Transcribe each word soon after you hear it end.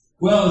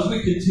Well, as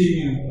we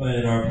continue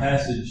in our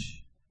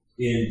passage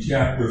in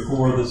chapter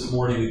 4 this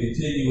morning, we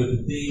continue with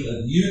the theme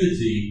of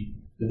unity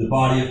in the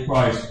body of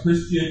Christ,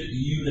 Christian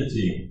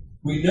unity.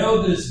 We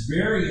know that it's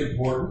very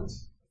important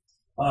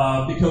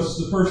because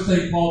it's the first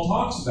thing Paul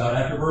talks about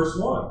after verse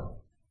 1.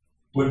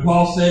 When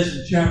Paul says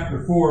in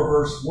chapter 4,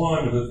 verse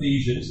 1 of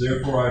Ephesians,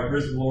 "Therefore I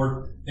praise the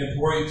Lord,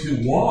 implore you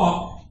to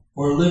walk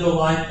or live a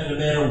life in a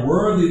manner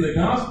worthy of the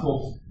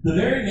gospel," the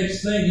very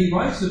next thing he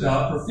writes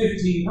about for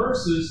 15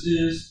 verses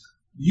is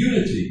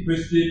unity,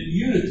 Christian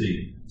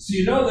unity. So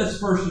you know that's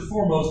first and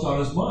foremost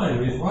on his mind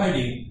when he's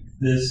writing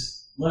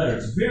this letter.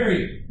 It's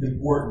very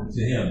important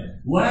to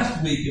him.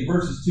 Last week in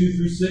verses 2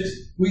 through 6,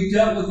 we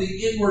dealt with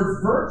the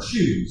inward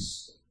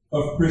virtues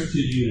of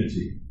Christian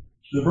unity.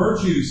 The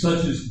virtues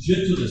such as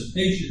gentleness,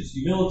 patience,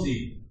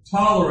 humility,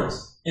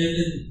 tolerance, and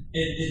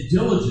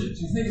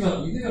diligence. You think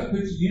about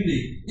Christian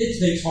unity, it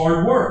takes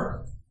hard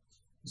work.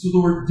 So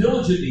the word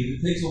diligent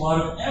means it takes a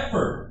lot of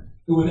effort.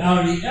 But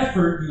without any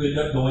effort, you end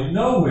up going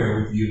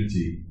nowhere with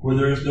unity. Where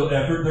there is no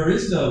effort, there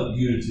is no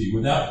unity.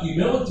 Without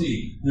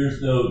humility, there's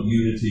no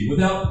unity.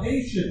 Without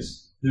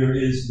patience, there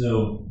is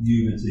no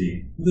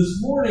unity.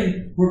 This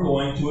morning, we're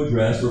going to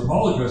address, or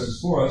Paul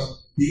addresses for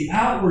us, the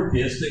outward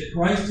gifts that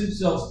Christ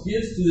himself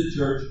gives to the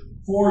church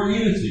for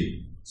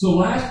unity. So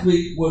last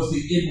week was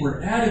the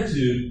inward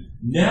attitude.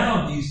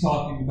 Now he's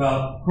talking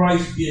about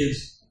Christ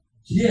gives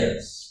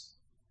gifts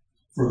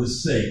for the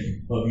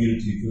sake of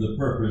unity, for the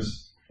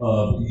purpose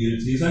of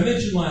unity. As I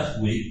mentioned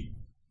last week,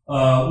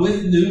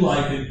 with new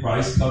life in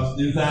Christ comes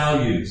new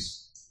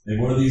values. And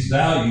one of these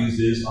values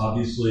is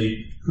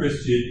obviously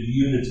Christian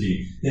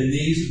unity. And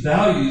these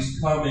values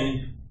come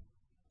in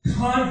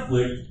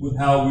conflict with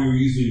how we were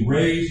usually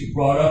raised,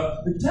 brought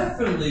up, but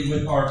definitely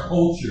with our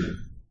culture.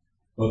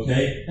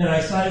 Okay? And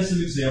I cited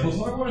some examples,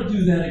 and I want to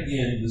do that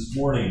again this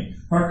morning.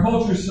 Our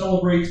culture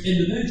celebrates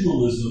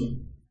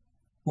individualism,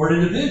 or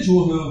an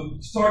individual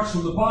who starts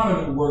from the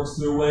bottom and works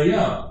their way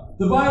up.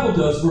 The Bible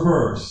does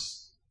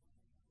reverse.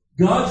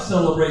 God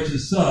celebrates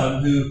his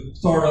Son who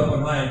started up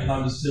on high and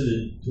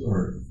condescended to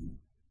earth.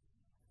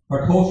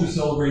 Our culture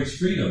celebrates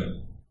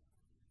freedom.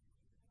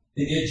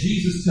 And yet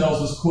Jesus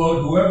tells us,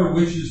 quote, "Whoever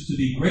wishes to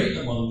be great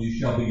among you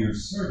shall be your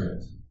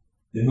servant.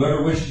 And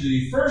whoever wishes to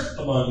be first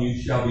among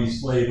you shall be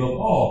slave of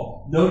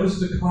all." Notice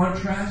the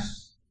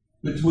contrast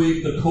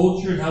between the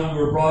culture and how we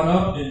were brought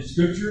up in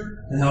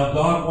Scripture and how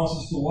God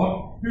wants us to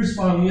walk. Here's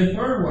finally a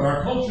third one.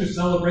 Our culture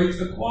celebrates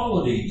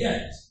equality,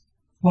 yet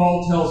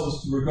Paul tells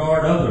us to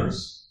regard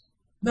others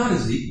not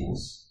as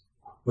equals,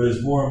 but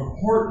as more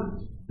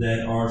important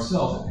than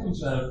ourselves. That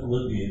comes out of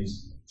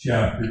Philippians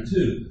chapter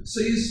 2. So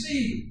you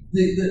see,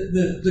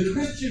 the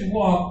Christian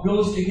walk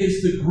goes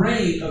against the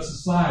grain of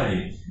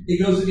society.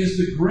 It goes against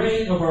the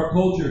grain of our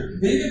culture.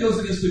 It even goes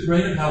against the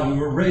grain of how we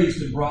were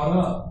raised and brought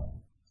up.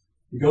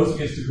 It goes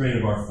against the grain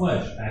of our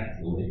flesh,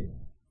 actually,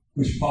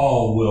 which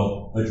Paul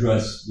will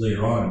address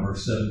later on in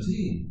verse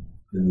 17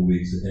 in the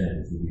weeks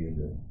ahead as we begin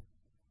to.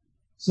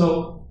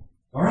 So,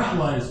 our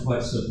outline is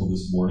quite simple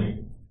this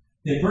morning.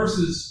 In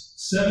verses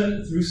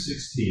 7 through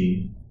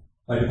 16,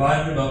 I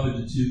divided them up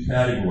into two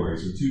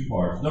categories, or two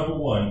parts. Number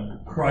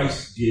one,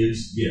 Christ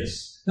gives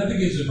gifts. That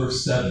begins in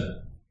verse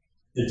 7.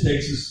 It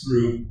takes us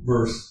through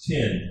verse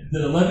 10.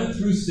 Then 11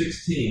 through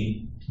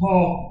 16,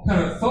 Paul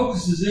kind of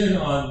focuses in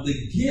on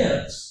the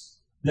gifts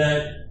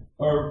that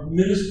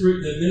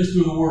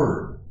minister the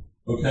word.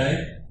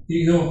 Okay?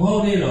 He'll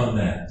hone in on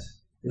that.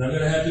 And I'm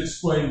going to have to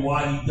explain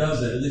why he does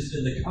that, at least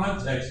in the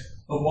context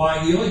of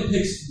why he only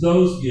picks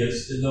those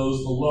gifts and those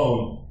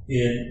alone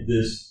in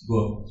this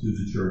book to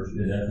the church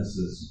in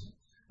Ephesus.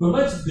 But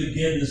let's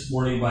begin this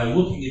morning by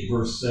looking at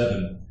verse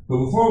 7.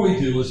 But before we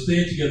do, let's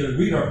stand together and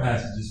read our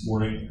passage this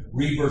morning.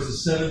 Read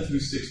verses 7 through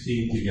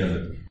 16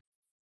 together.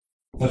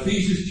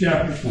 Ephesians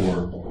chapter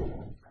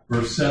 4,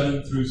 verse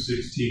 7 through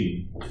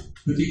 16.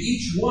 "But to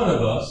each one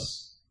of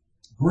us,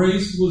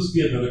 grace was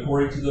given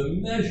according to the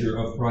measure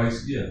of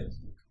Christ's gift.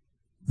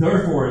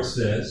 Therefore it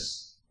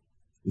says,"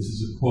 this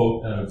is a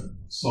quote out of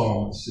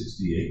Psalm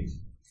 68,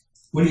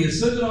 "When he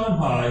ascended on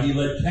high, he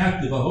led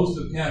captive a host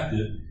of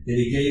captive, and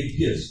he gave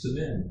gifts to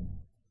men."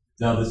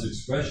 Now this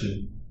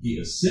expression, he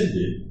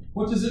ascended,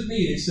 what does it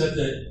mean except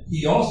that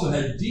he also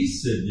had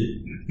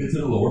descended into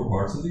the lower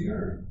parts of the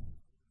earth?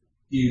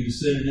 He who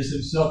descended is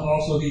himself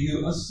also he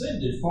who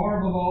ascended far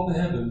above all the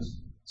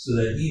heavens, so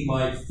that he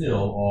might fill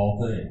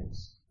all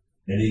things.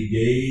 And he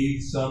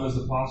gave some as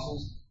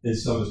apostles, and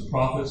some as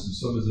prophets, and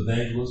some as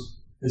evangelists,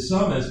 and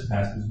some as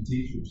pastors and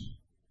teachers,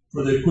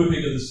 for the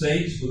equipping of the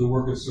saints for the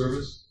work of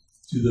service,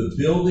 to the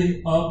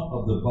building up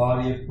of the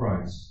body of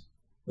Christ,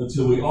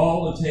 until we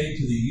all attain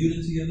to the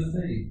unity of the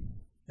faith,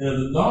 and of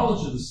the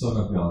knowledge of the Son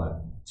of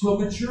God, to a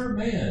mature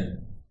man,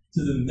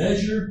 to the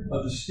measure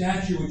of the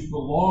stature which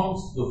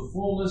belongs to the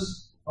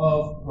fullness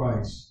of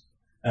Christ.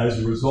 As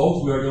a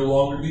result, we are no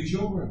longer to be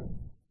children,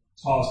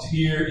 tossed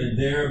here and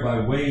there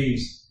by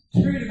waves,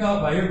 carried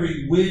about by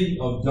every wind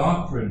of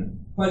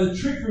doctrine, by the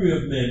trickery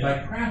of men,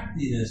 by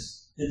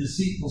craftiness and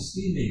deceitful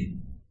scheming.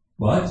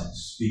 But,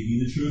 speaking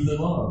the truth in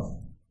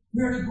love,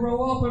 we are to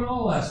grow up in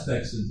all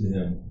aspects into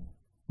him,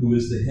 who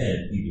is the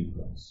head, even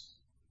Christ,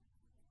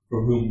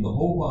 from whom the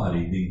whole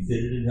body, being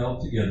fitted and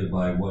held together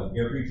by what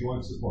every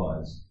joint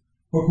supplies,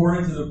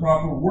 according to the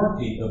proper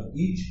working of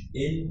each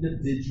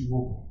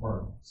individual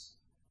part,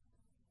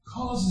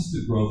 causes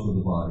the growth of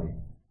the body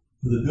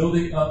for the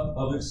building up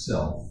of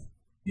itself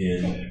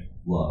in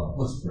love.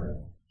 Let's pray.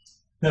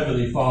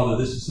 Heavenly Father,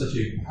 this is such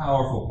a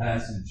powerful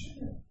passage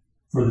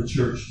for the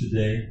church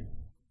today,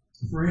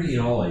 for any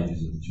and all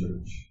ages of the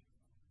church.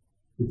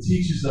 It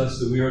teaches us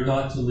that we are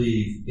not to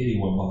leave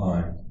anyone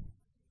behind,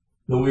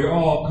 that we are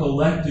all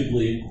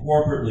collectively and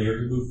corporately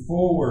are to move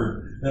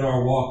forward in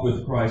our walk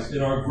with Christ,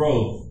 in our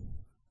growth,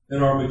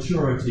 in our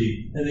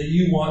maturity, and that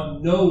you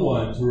want no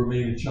one to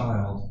remain a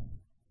child,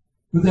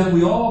 but that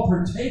we all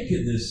partake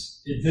in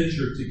this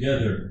adventure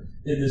together,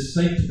 in this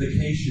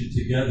sanctification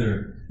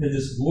together, in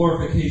this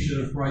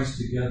glorification of Christ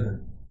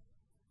together.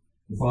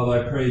 And Father,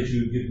 I pray that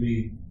you would give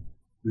me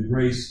the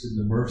grace and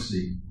the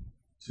mercy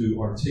to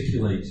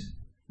articulate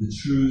the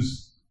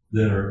truths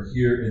that are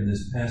here in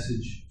this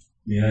passage.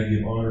 May I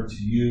give honor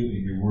to you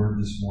in your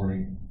word this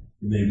morning,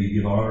 and may we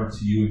give honor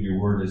to you in your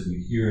word as we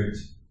hear it,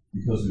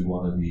 because we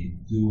want to be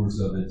doers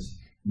of it,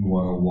 we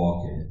want to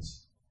walk in it.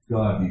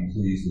 God, be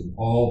pleased with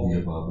all the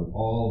above, with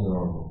all that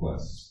are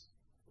requests.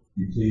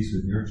 Be pleased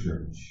with your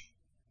church.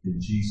 In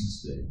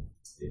Jesus' name,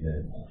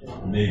 amen.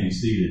 You may be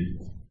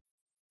seated.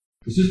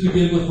 Let's just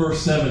begin with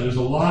verse 7. There's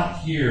a lot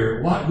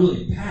here, a lot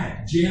really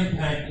packed,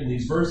 jam-packed in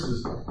these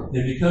verses.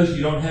 And because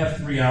you don't have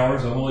 3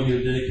 hours, I'm only going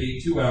to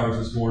dedicate 2 hours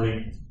this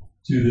morning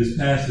to this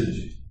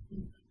passage.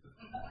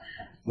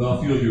 Well,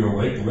 a few of you are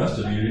awake, the rest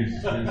of you.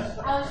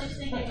 I was just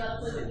thinking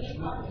about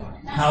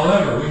food.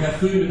 However, we have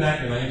food in the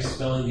back, and I am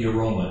smelling the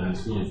aroma, and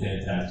it's really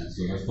fantastic.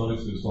 So my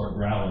stomach's going to start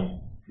growling.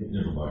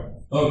 Never mind.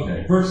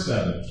 Okay, verse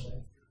 7.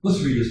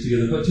 Let's read this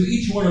together. But to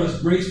each one of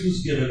us grace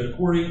was given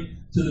according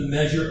to the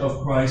measure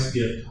of Christ's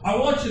gift. I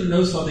want you to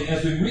know something.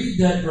 As we read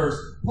that verse,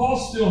 Paul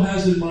still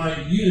has in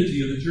mind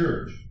unity of the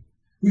church.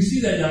 We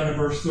see that down in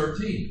verse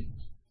 13.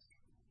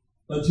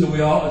 Until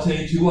we all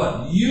attain to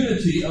what?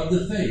 Unity of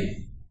the faith.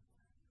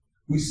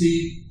 We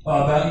see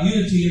about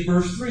unity in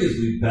verse 3 as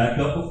we backed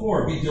up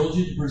before. Be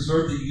diligent to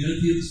preserve the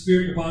unity of the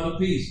Spirit and bond of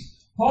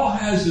peace. Paul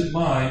has in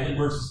mind in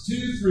verses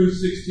 2 through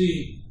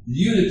 16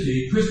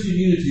 unity, Christian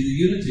unity, the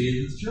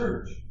unity of the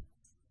church.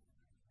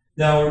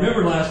 Now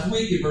remember last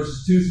week in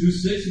verses 2 through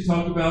 6 he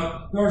talked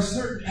about there are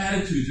certain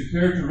attitudes or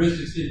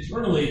characteristics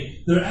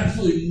internally that are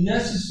absolutely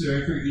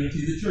necessary for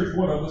unity of the church.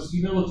 One of them is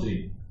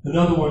humility.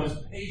 Another one is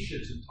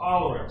patience and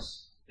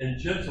tolerance and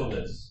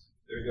gentleness.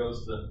 There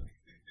goes the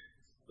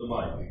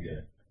mic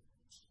again.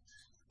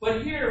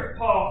 But here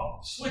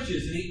Paul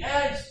switches and he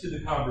adds to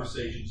the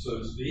conversation, so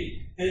to speak,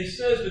 and he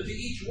says that to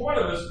each one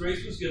of us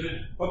grace was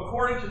given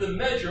according to the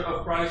measure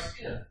of Christ's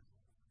gift.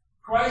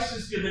 Christ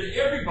has given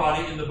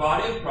everybody in the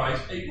body of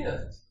Christ a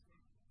gift.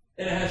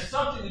 And it has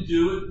something to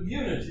do with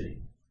unity.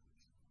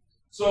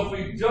 So if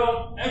we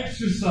don't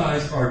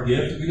exercise our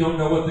gift, if we don't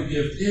know what the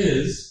gift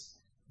is,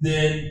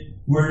 then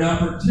we're not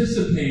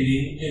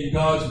participating in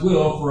God's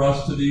will for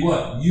us to be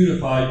what?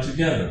 Unified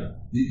together.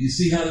 You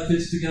see how that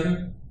fits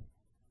together?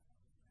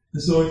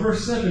 And so in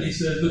verse 7 he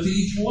says, but to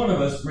each one of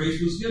us grace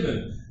was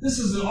given. This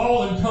is an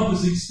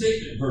all-encompassing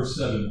statement, verse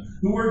 7.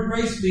 The word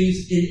grace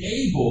means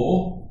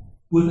enable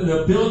with an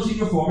ability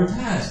to perform a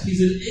task.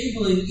 He's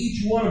enabling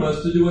each one of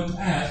us to do a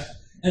task,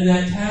 and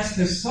that task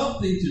has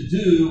something to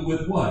do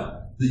with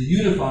what? The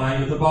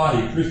unifying of the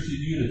body, Christian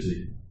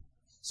unity.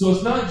 So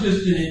it's not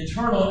just an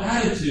internal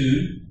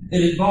attitude,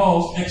 it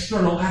involves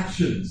external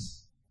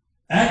actions.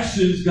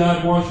 Actions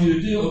God wants you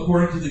to do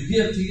according to the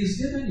gift He has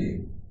given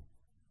you.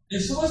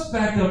 And so let's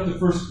back up to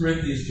 1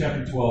 Corinthians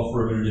chapter 12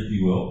 for a minute, if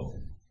you will.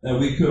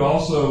 We could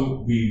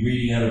also be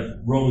reading out of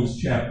Romans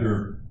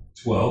chapter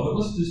 12, but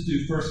let's just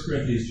do 1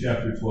 Corinthians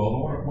chapter 12. I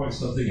want to point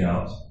something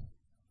out.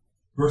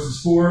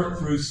 Verses 4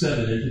 through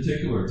 7 in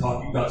particular,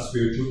 talking about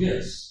spiritual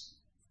gifts.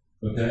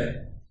 Okay?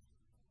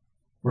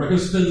 We're not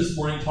going to spend this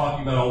morning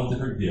talking about all the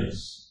different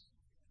gifts.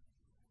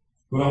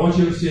 But I want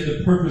you to understand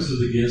the purpose of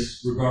the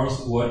gifts, regardless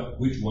of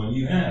which one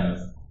you have.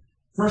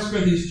 1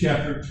 Corinthians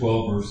chapter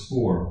 12, verse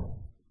 4.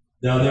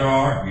 Now there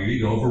are, here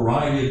you go, a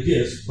variety of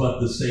gifts, but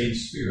the same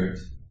Spirit.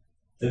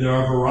 And there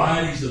are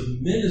varieties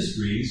of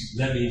ministries,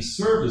 that means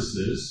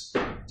services,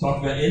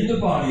 talking about in the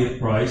body of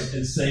Christ,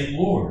 and same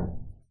Lord.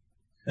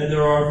 And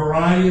there are a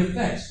variety of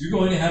effects. You're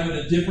going to have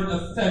a different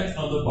effect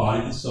on the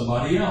body than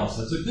somebody else.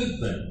 That's a good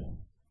thing.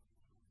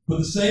 But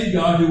the same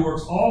God who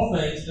works all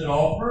things in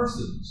all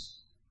persons.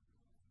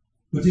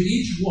 But to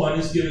each one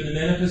is given the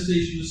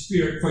manifestation of the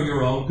Spirit for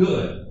your own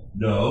good.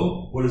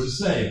 No, what does it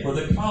say? For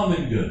the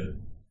common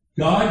good.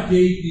 God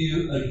gave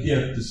you a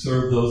gift to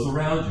serve those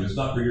around you. It's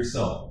not for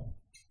yourself.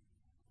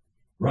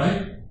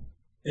 Right?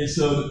 And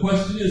so the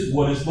question is,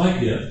 what is my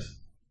gift?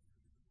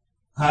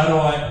 How do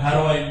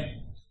I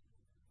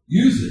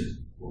use it?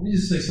 Let me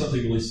just say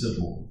something really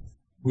simple.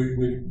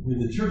 When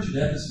the church at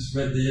Ephesus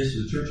read this,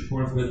 or the church at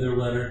Corinth read their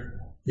letter,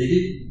 they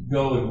didn't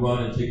go and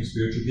run and take a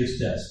spiritual gifts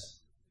test.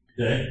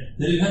 Okay?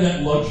 They didn't have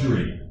that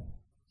luxury.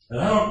 And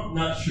I'm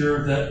not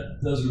sure if that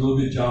does a real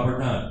good job or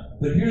not.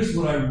 But here's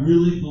what I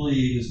really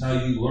believe is how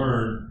you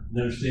learn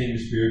and understand your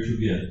spiritual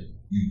gift.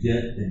 You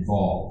get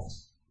involved.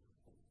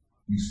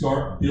 You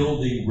start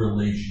building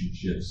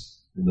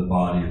relationships in the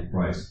body of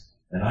Christ.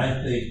 And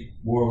I think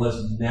more or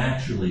less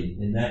naturally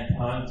in that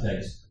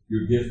context,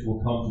 your gift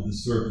will come to the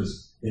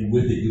surface, and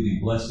with it you'll be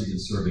blessing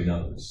and serving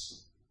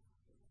others.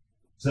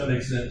 Does that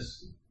make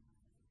sense?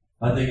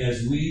 I think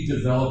as we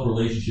develop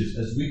relationships,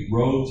 as we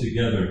grow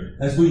together,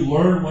 as we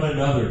learn one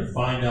another and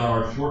find out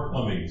our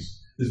shortcomings,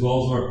 as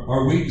well as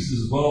our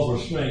weaknesses, as well as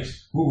our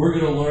strengths, we're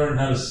going to learn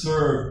how to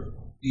serve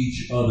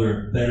each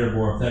other better,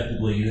 more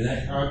effectively. And in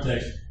that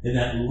context, in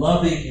that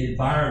loving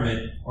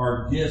environment,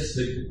 our gifts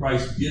that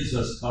Christ gives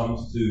us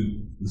comes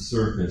to the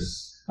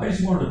surface. I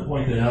just wanted to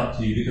point that out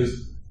to you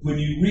because when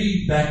you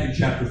read back in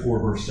chapter 4,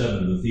 verse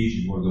 7 of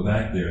Ephesians, we'll go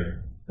back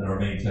there in our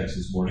main text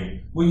this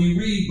morning. When you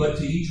read, but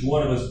to each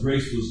one of us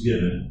grace was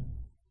given,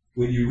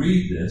 when you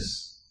read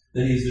this,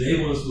 then He has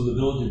enabled us with the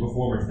ability to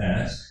perform a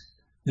task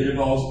that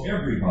involves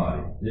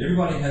everybody.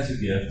 Everybody has a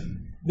gift.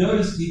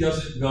 Notice He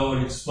doesn't go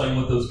and explain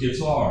what those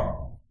gifts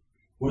are.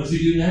 What does He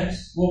do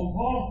next? Well,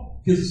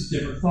 Paul gives us a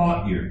different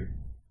thought here.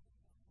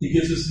 He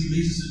leads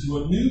us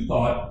into a new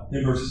thought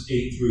in verses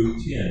 8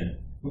 through 10.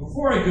 But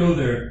before I go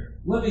there,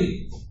 let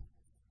me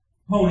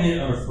hone in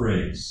on a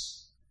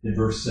phrase in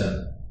verse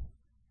 7.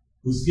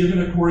 Was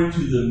given according to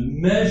the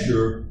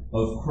measure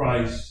of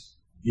Christ's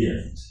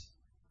gift.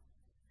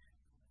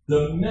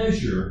 The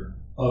measure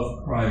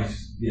of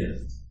Christ's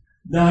gift.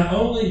 Not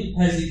only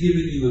has He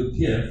given you a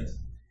gift,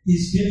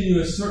 He's given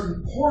you a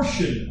certain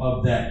portion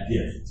of that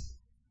gift.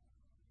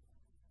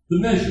 The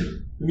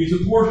measure. It means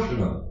a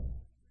portion of it.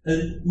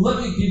 And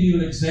let me give you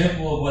an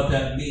example of what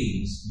that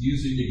means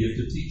using the gift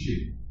of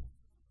teaching.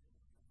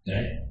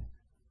 Okay?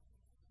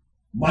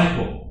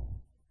 Michael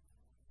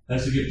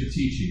has the gift of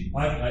teaching.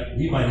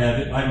 He might have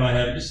it. I might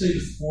have it. Just say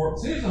there's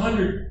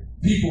 100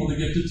 people with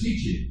the gift of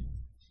teaching.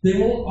 They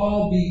won't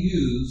all be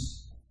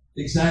used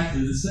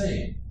exactly the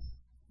same.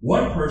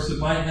 One person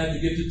might have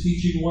the gift of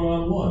teaching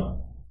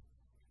one-on-one.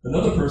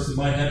 Another person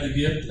might have the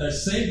gift, that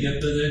same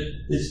gift, but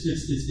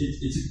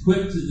it's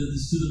equipped to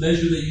the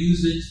measure they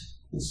use it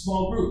in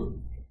small group.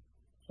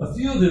 A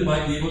few of them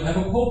might be able to have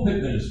a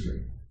pulpit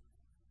ministry.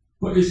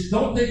 But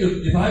don't think of,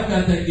 if I've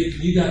got that gift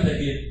and you got that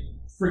gift,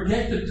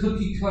 forget the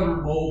cookie cutter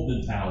mold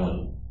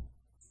mentality.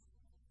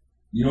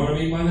 You know what I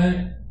mean by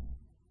that?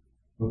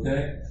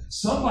 Okay?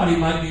 Somebody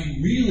might be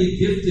really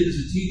gifted as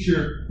a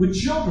teacher with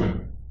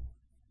children.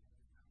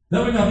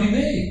 That would not be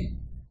me.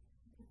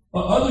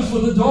 Others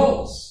with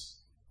adults.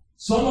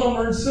 Some of them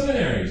are in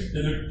seminaries,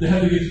 and they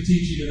have the gift of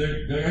teaching,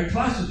 and they're in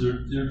classes,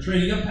 they're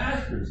training up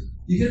pastors.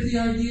 You get the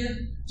idea?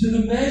 To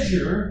the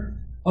measure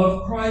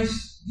of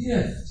Christ's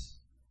gift.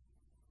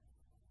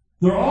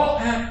 They're all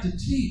apt to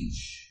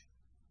teach,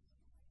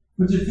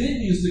 but the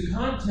venues, the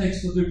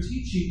context of their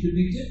teaching could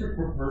be different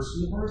from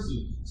person to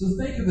person. So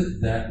think of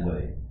it that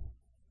way.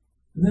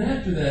 And then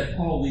after that,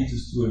 Paul leads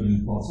us to a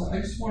new thought. So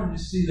I just wanted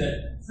to see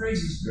that phrase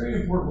is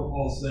very important what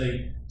Paul's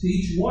saying. To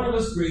each one of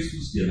us grace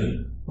was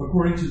given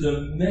according to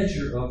the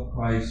measure of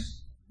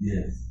Christ's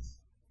gift.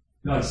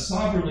 God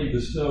sovereignly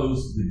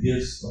bestows the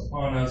gifts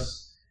upon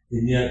us,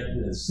 and yet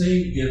the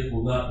same gift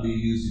will not be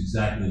used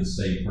exactly the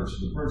same person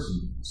to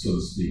person, so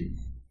to speak.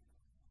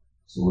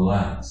 So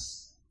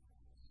relax.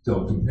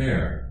 Don't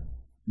compare.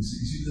 You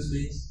see what this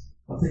means?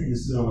 I'm thinking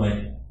this through, I'm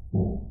like,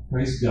 well,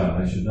 praise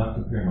God, I should not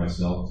compare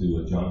myself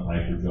to a John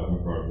Piper, John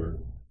MacArthur,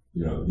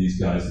 these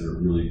guys that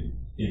are really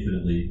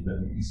infinitely,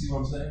 you see what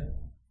I'm saying?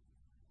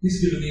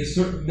 He's given me a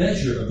certain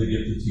measure of the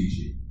gift of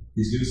teaching.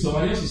 He's given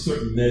somebody else a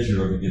certain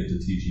measure of the gift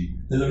of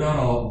teaching. And they're not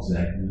all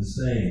exactly the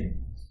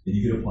same. And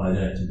you can apply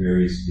that to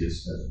various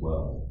gifts as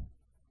well.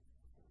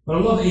 But I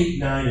love 8,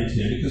 9, and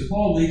 10 because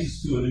Paul leads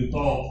us to a new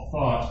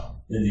thought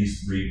in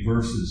these 3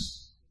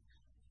 verses.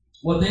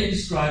 What they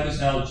describe is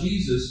how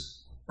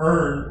Jesus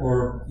earned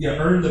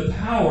the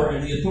power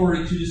and the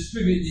authority to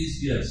distribute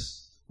these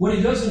gifts. What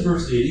he does in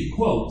verse 8, he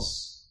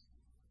quotes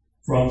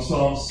from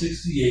Psalm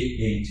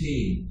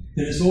 68:18.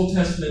 In this Old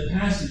Testament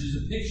passage is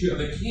a picture of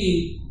a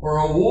king or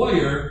a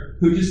warrior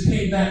who just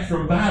came back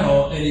from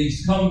battle and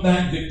he's come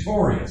back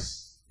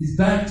victorious. He's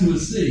back to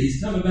his city.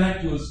 He's coming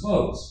back to his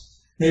folks.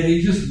 And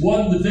he just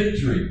won the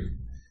victory.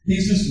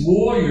 He's this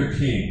warrior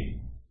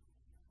king.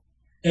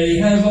 And he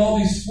has all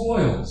these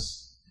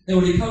spoils. And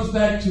when he comes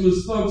back to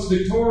his folks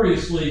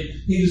victoriously,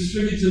 he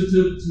distributes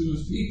them to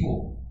his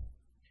people.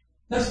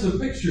 That's the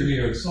picture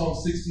here in Psalm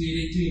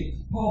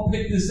 68:18. Paul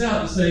picked this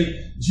out and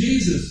say,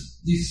 Jesus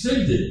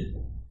descended.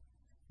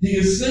 He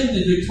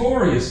ascended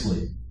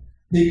victoriously.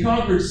 He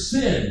conquered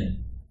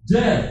sin,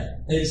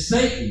 death, and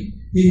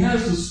Satan. He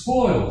has the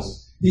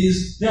spoils.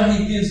 Now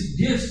he gives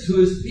gifts to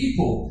his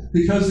people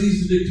because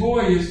he's the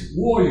victorious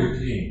warrior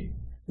king.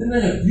 Isn't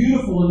that a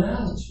beautiful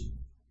analogy?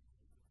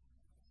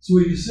 So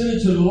he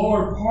descended to the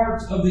lower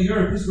parts of the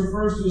earth. This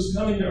refers to his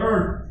coming to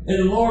earth. And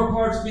the lower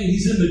parts mean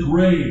he's in the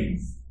grave.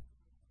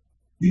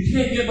 You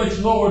can't get much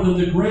lower than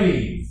the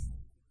grave.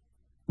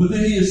 But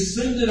then he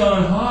ascended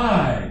on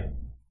high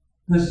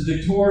as the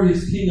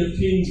victorious King of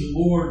Kings and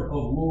Lord of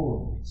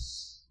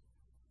Lords.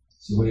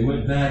 So when he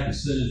went back,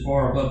 ascended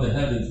far above the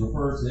heavens,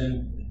 refers to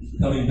him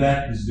coming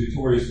back as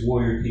victorious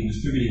warrior king,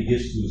 distributing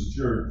gifts to his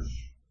church,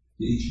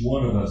 to each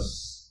one of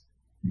us,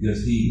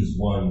 because he has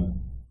won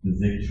the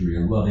victory.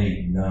 I love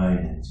 8, 9,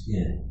 and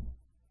 10.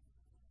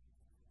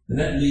 And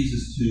that leads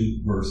us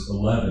to verse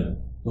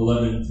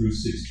 11 through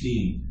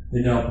 16.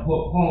 And now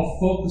Paul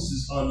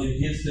focuses on the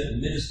gifts that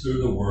minister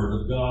the word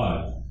of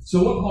God.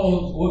 So what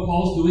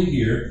Paul's doing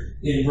here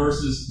in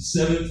verses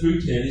 7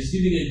 through 10 is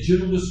giving a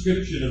general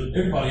description of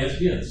everybody has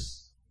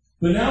gifts.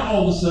 But now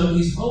all of a sudden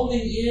he's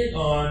honing in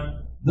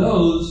on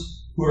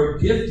those who are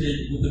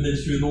gifted with the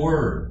ministry of the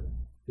word.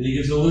 And he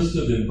gives a list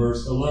of them,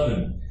 verse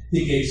 11.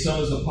 He gave some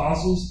as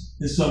apostles,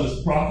 and some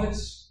as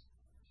prophets,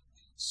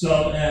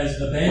 some as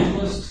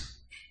evangelists,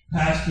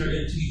 pastor,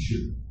 and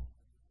teacher.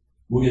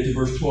 We'll get to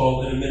verse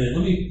 12 in a minute.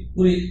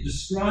 Let me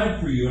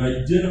describe for you and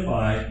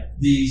identify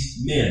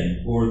these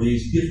men, or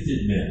these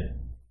gifted men.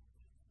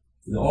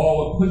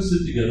 What puts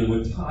it together,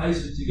 what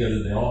ties it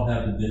together, they all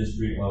have the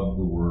ministry of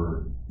the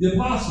word. The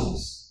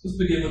apostles. Let's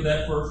begin with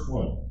that first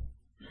one.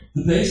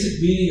 The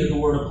basic meaning of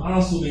the word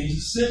apostle means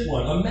a sent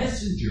one, a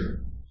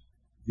messenger.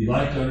 If you'd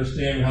like to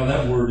understand how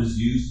that word is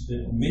used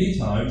many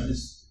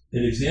times,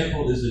 an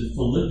example is in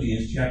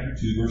Philippians chapter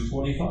 2, verse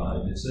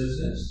 25. It says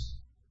this.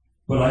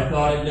 But I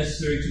thought it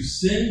necessary to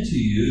send to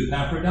you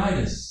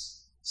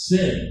Epaphroditus.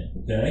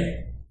 Send,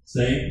 okay?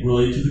 Same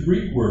related to the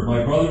Greek word.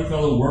 My brother,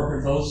 fellow worker,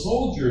 and fellow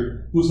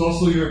soldier, who is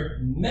also your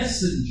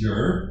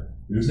messenger.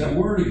 There's that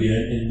word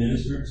again, and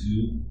minister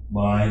to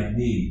my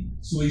need.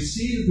 So we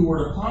see that the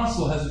word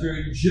apostle has a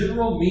very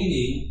general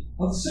meaning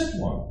of sent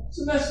one.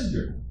 It's a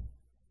messenger.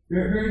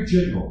 Very, very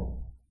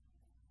general.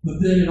 But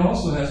then it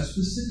also has a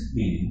specific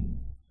meaning,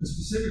 a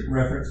specific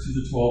reference to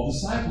the 12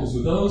 disciples,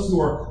 or those who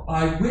are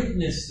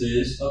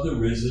eyewitnesses of the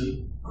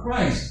risen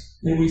Christ.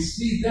 And we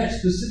see that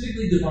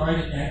specifically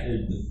defined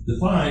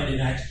in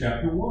Acts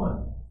chapter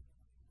 1.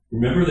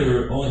 Remember, they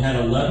only had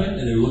 11,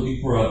 and they were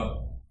looking for a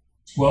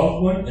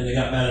 12th one, and they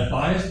got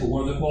Matthias, but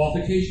one of the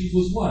qualifications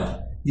was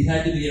what? He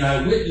had to be an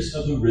eyewitness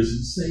of the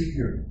risen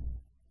Savior.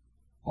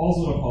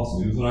 Paul's an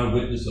apostle. He was an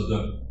eyewitness of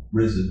the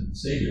risen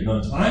Savior. An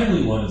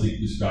untimely one, as he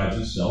describes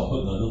himself,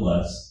 but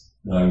nonetheless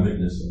an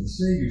eyewitness of the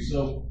Savior.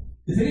 So,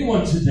 if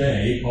anyone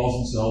today calls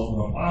himself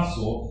an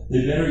apostle,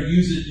 they better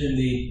use it in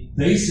the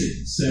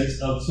basic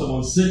sense of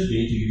someone sent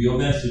me to give you a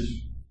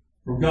message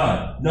from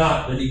God.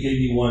 Not that he gave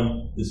me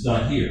one that's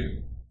not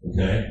here.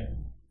 Okay?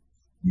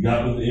 You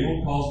got, if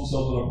anyone calls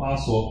himself an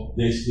apostle,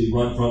 basically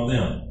run from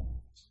them.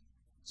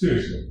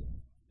 Seriously.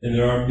 And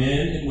there are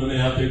men and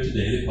women out there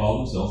today that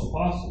call themselves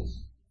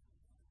apostles.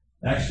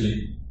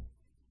 Actually,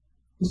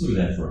 let's look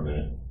at that for a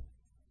minute.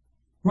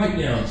 Right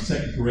now in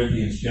 2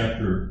 Corinthians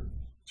chapter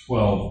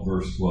 12,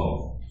 verse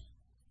 12.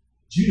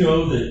 Do you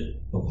know that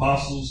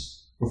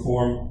apostles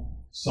perform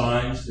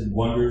signs and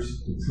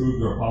wonders to prove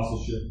their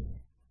apostleship?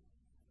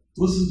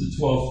 Listen to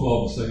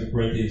 12:12 of 2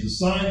 Corinthians. The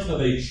signs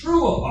of a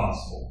true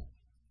apostle.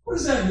 What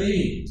does that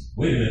mean?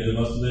 Wait a minute,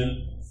 there must have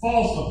been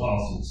false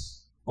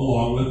apostles,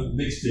 along with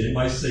mixed in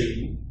by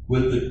Satan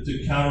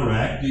to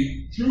counteract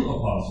the true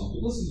apostles.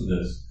 But listen to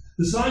this.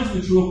 The signs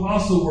of the true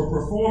apostle were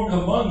performed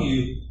among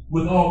you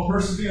with all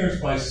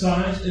perseverance by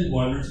signs and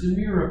wonders and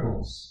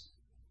miracles.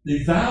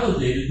 They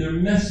validated their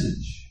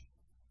message,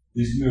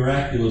 these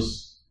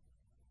miraculous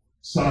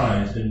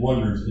signs and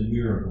wonders and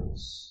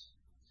miracles.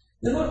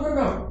 Then what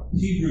about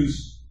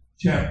Hebrews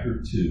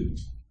chapter 2?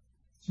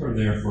 Turn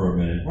there for a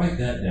minute. Write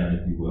that down,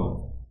 if you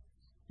will.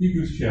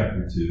 Hebrews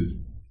chapter 2.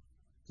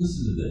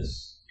 Listen to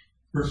this.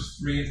 Verses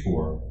 3 and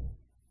 4.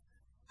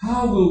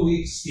 How will we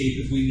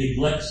escape if we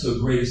neglect so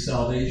great a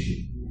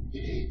salvation?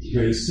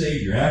 Great a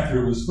Savior.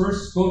 After it was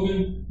first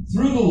spoken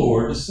through the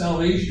Lord, the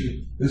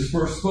salvation is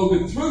first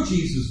spoken through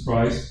Jesus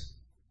Christ.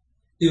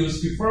 It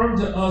was confirmed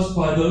to us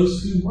by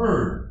those who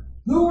heard.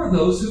 Who are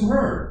those who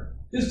heard?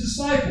 His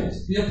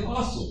disciples, the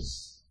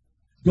apostles.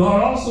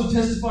 God also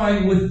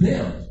testifying with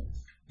them.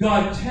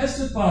 God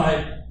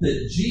testified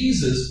that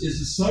Jesus is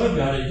the Son of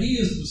God and He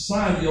is the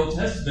Messiah of the Old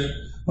Testament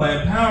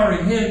by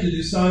empowering Him to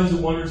do signs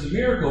and wonders and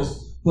miracles.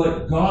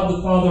 But God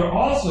the Father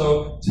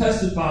also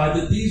testified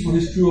that these were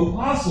His true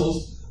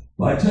apostles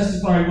by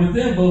testifying with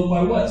them both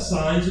by what?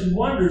 Signs and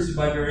wonders and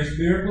by various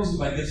miracles and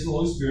by gifts of the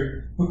Holy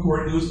Spirit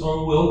according to His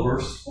own will,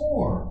 verse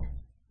 4.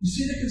 You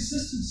see the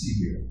consistency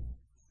here.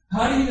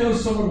 How do you know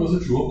someone was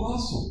a true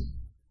apostle?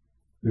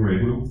 They were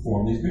able to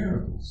perform these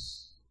miracles.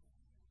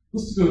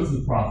 Let's go to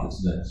the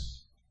prophets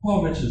next.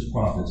 Paul mentions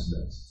prophets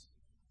next.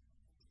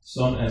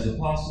 Some as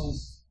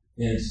apostles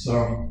and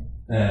some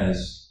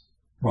as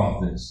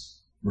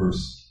prophets.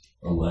 Verse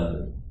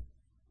 11.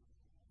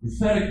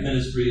 Prophetic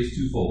ministry is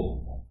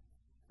twofold.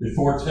 It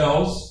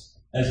foretells,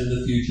 as in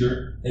the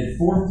future, and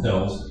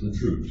foretells the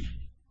truth.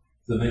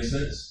 Does that make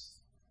sense?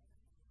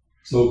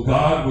 So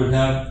God would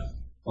have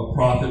a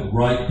prophet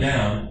write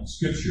down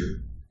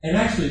Scripture. And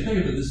actually, think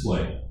of it this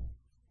way.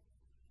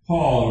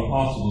 Paul, an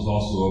apostle, was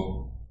also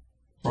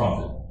a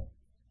prophet.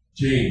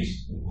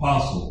 James, an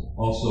apostle,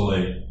 also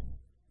a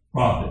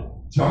prophet.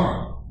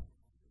 John,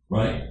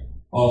 right?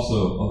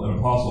 Also, an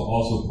apostle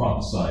also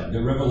prophesied.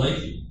 The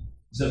Revelation,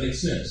 Does that make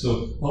sense?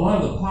 So a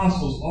lot of the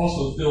apostles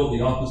also filled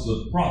the office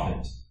of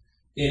prophet.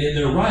 And in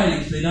their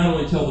writings, they not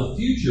only tell the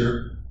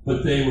future,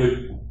 but they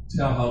would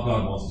tell how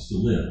God wants us to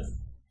live.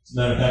 As a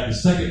matter of fact, the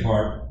second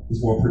part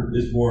is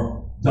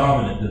more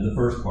dominant than the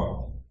first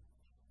part.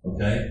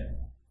 Okay?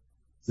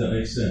 Does that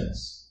make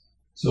sense?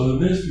 So the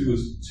ministry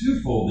was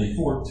twofold. They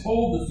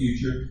foretold the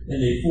future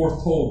and they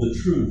foretold the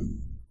truth.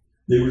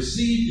 They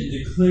received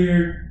and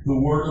declared the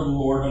word of the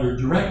Lord under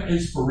direct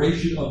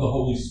inspiration of the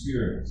Holy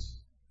Spirit.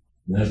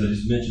 And as I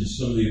just mentioned,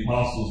 some of the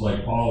apostles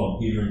like Paul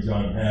and Peter and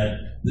John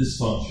had this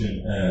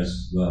function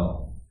as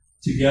well.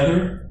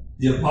 Together,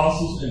 the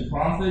apostles and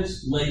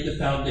prophets laid the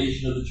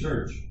foundation of the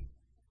church.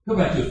 Go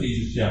back to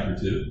Ephesians chapter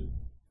 2.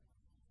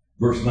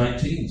 Verse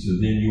 19, so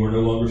then you are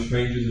no longer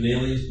strangers and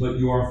aliens, but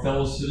you are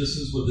fellow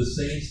citizens with the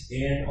saints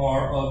and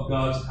are of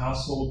God's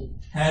household,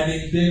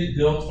 having been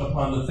built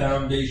upon the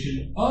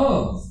foundation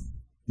of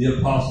the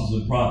apostles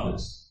and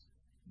prophets.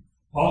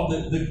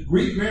 The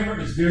Greek grammar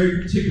is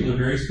very particular,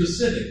 very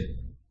specific.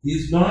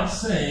 He's not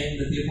saying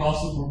that the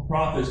apostles and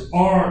prophets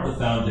are the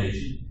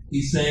foundation.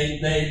 He's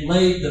saying they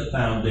laid the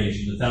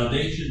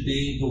foundation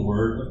being the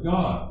Word of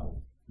God.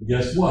 And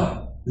guess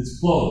what? It's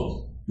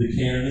closed. The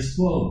canon is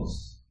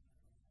closed.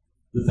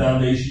 The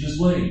foundation is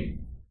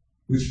laid.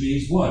 Which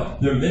means what?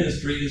 Their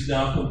ministry is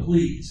now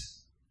complete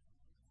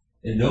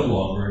and no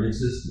longer in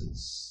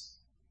existence.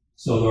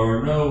 So there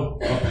are no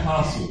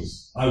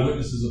apostles,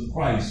 eyewitnesses of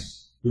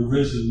Christ, the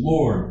risen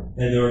Lord,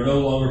 and there are no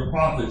longer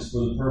prophets for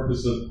the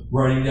purpose of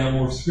writing down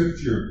more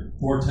scripture,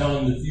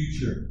 foretelling the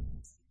future.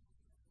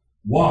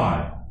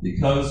 Why?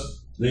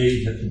 Because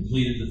they have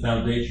completed the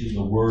foundation,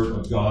 the Word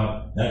of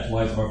God. That's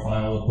why it's our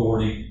final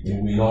authority.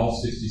 And we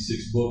all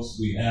 66 books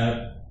we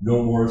have,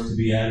 no more is to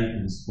be added,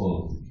 and it's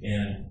closed. The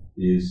canon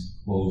is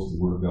closed.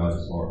 The Word of God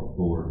is our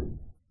authority.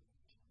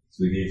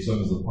 So he gave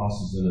some as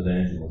apostles and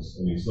evangelists.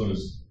 Some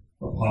as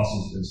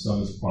apostles and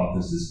some as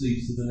prophets. This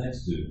leads to the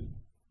next two.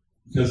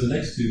 Because the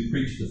next two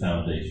preach the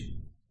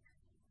foundation.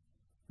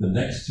 The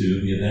next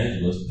two, the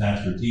evangelist,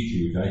 pastor,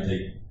 teacher, which I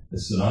take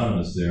as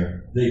synonymous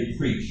there, they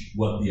preach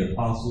what the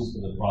apostles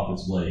and the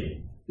prophets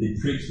laid. They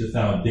preach the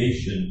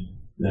foundation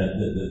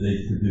that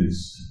they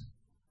produced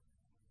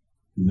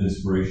through the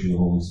inspiration of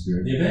the Holy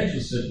Spirit. The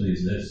evangelist simply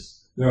is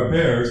this. They are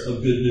bearers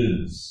of good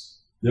news.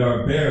 They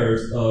are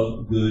bearers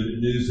of good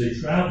news. They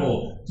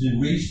travel to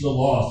reach the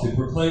lost, to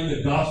proclaim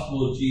the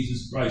gospel of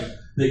Jesus Christ.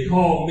 They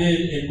call men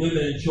and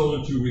women and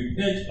children to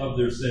repent of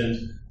their sins,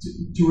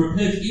 to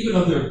repent even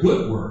of their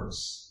good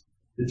works,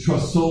 and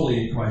trust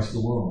solely in Christ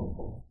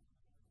alone.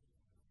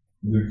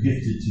 And they're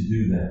gifted to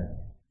do that.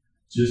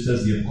 Just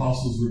as the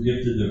apostles were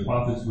gifted, the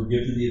prophets were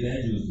gifted, the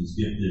evangelist was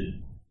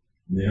gifted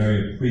in the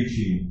area of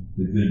preaching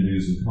the good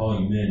news and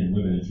calling men and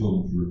women and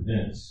children to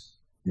repent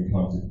and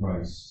come to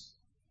Christ.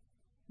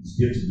 He's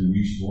gifted to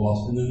reach the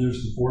lost. And then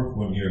there's the fourth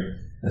one here,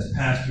 as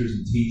pastors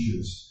and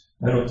teachers.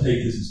 I don't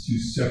take this as two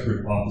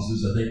separate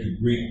offices. I think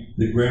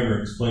the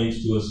grammar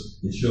explains to us,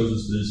 it shows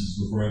us that this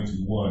is referring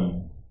to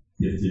one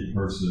gifted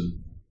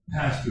person.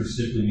 Pastor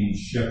simply means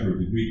shepherd.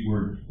 The Greek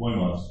word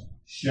poimos,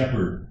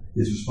 shepherd.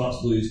 His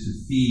responsibility is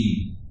to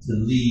feed, to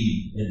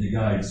lead, and to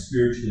guide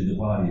spiritually the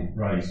body of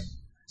Christ.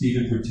 To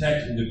even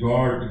protect and to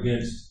guard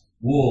against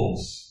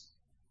wolves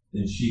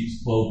in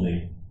sheep's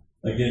clothing,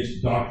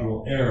 against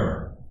doctrinal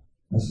error.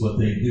 That's what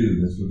they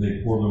do. That's what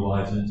they pour their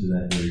lives into,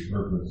 that very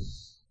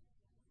purpose.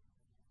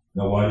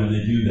 Now, why do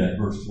they do that?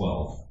 Verse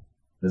 12.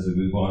 As we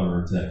move on in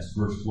our text.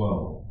 Verse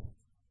 12.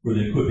 For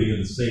the equipping of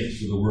the saints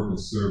for the work of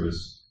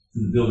service, to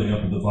the building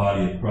up of the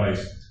body of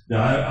Christ.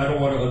 Now, I don't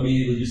want to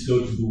immediately just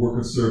go to the work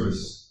of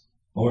service.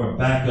 I want to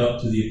back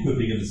up to the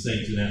equipping of the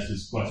saints and ask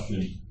this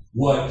question.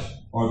 What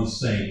are the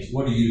saints?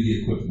 What are you to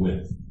be equipped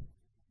with?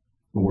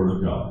 The Word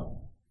of God.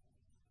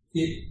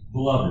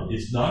 Beloved,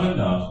 it's not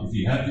enough if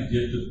you have the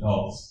gift of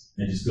helps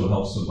and just go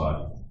help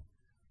somebody.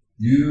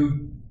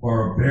 You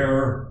are a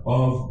bearer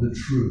of the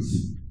truth.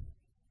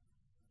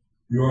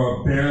 You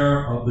are a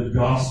bearer of the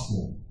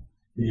gospel.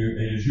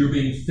 And as you're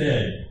being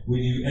fed,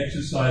 when you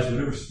exercise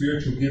whatever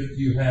spiritual gift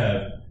you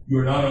have, you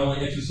are not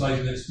only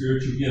exercising that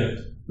spiritual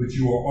gift, but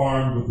you are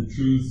armed with the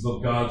truths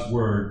of God's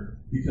Word.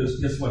 Because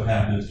guess what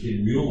happens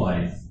in real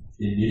life,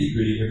 in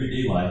nitty-gritty,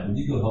 everyday life, when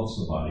you go help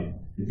somebody,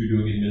 if you're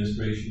doing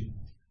administration,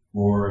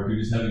 or if you're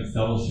just having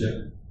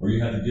fellowship, or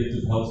you have the gift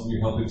of help and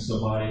you're helping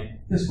somebody,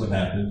 guess what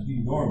happens?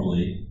 You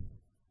normally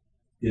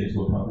get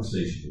into a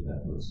conversation with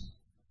that person.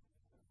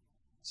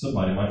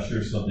 Somebody might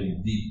share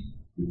something deep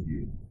with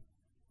you.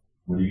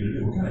 What are you going to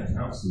do? What kind of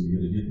counseling are you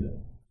going to give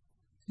them?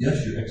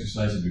 Yes, you're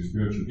exercising your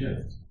spiritual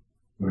gift,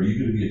 but are you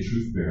going to be a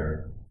truth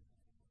bearer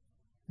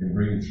and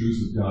bring the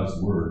truths of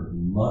God's Word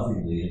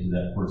lovingly into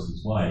that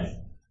person's life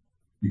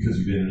because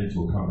you've entered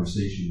into a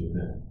conversation with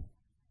them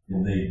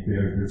and they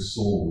bear their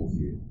soul with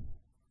you,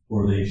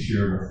 or they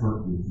share a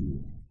hurt with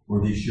you,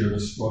 or they share a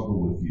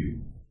struggle with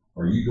you?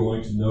 Are you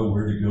going to know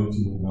where to go to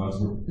in God's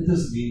Word? It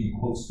doesn't mean you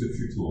quote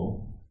Scripture to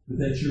them, but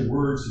that your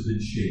words have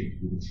been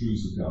shaped with the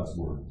truths of God's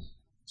words.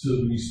 So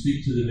that when you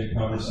speak to them in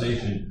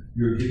conversation,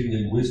 you're giving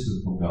them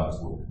wisdom from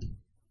God's Word.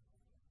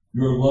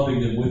 You're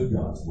loving them with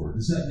God's Word.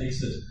 Does that make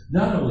sense?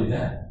 Not only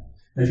that,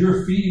 as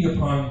you're feeding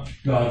upon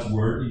God's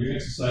Word and you're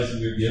exercising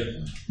your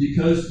gift,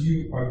 because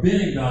you are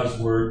been in God's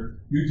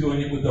Word, you're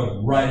doing it with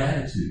the right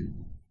attitude.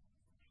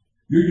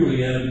 You're doing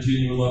it out of a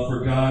genuine love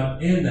for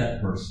God and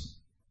that person.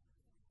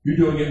 You're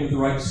doing it with the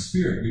right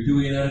spirit. You're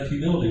doing it out of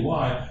humility.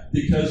 Why?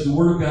 Because the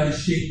Word of God is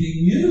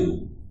shaping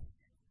you.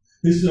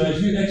 And so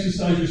as you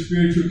exercise your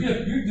spiritual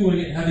gift, you're doing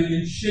it having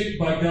been shaped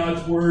by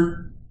God's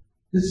Word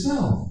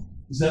itself.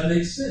 Does that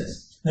make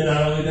sense? And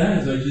not only that,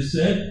 as I just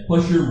said,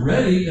 plus you're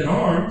ready and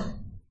armed,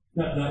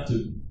 not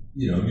to,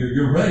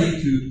 you're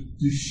ready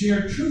to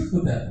share truth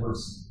with that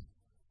person.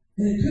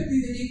 And it could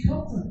be they need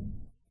comfort,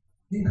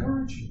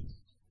 encouragement.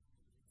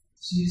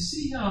 So you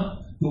see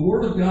how the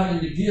Word of God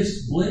and the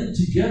gifts blend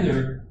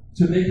together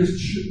to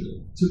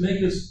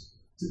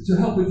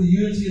help with the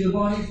unity of the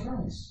body of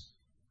Christ.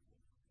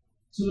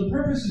 So the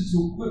purpose is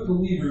to equip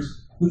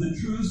believers with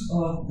the truths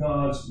of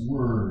God's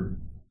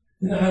Word.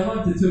 And I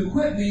like that to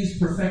equip means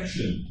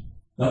perfection.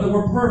 Not that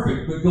we're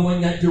perfect, but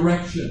going that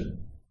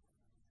direction.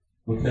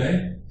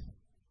 Okay?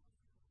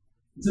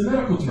 It's a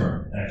medical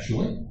term,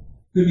 actually.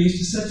 It means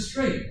to set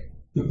straight,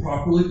 to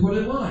properly put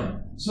in line.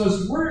 So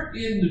as we're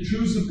in the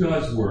truths of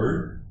God's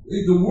Word,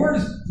 the Word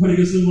is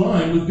putting us in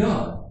line with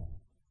God.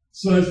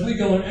 So as we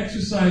go and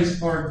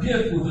exercise our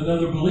gift with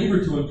another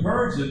believer to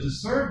encourage them, to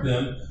serve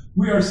them,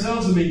 we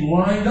ourselves are being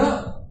lined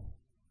up.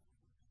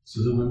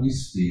 So that when we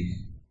speak,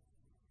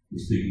 we're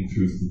speaking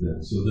truth to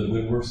them. So that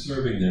when we're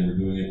serving them, we're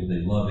doing it with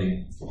a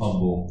loving,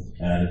 humble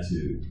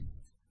attitude.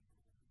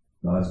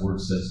 God's Word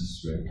sets us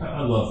straight.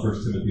 I love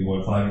 1 Timothy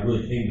 1:5. It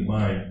really came to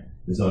mind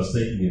as I was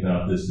thinking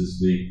about this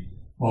week.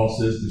 Paul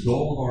says the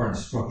goal of our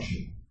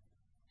instruction.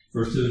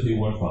 1 Timothy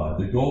 1:5.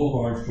 The goal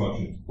of our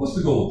instruction. What's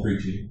the goal of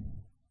preaching?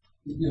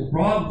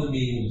 Broaden the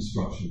meaning of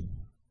instruction.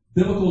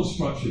 Biblical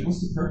instruction.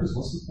 What's the purpose?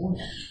 What's the point?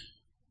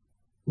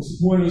 What's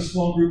the point of a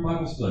small group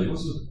Bible study?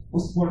 What's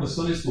the point of a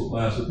Sunday school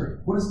class?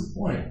 What is the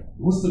point?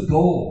 What's the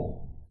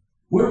goal?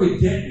 What are we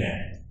getting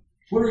at?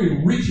 What are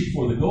we reaching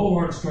for? The goal of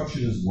our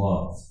instruction is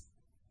love.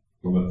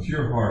 From a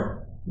pure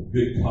heart, a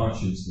good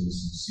conscience, and a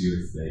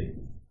sincere faith.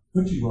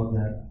 Don't you love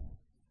that?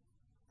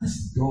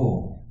 That's the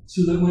goal.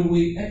 So that when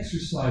we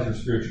exercise our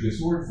spiritual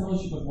gifts, we're in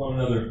fellowship with one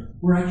another,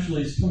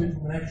 it's coming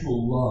from an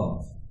actual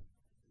love.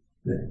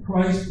 That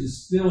Christ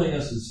is filling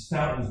us as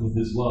fountains with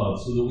His love,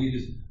 so that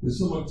when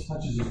someone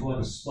touches us like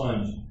a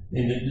sponge,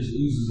 and it just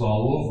oozes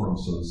all over them,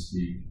 so to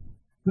speak.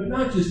 But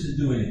not just in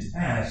doing a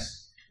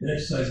task and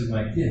exercising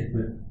my gift,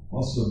 but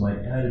also my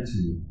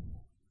attitude.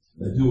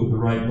 I do it with the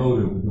right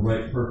motive, with the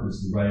right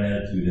purpose, the right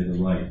attitude, and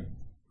the right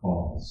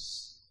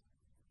cause.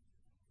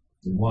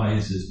 And why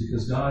is this?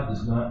 Because God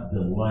does not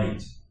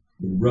delight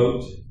in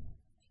rote,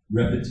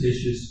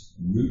 repetitious,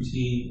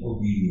 routine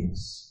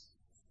obedience.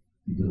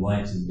 He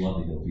delights in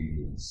loving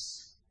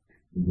obedience.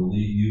 And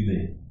believe you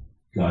me,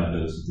 God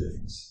knows the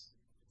difference.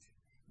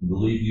 And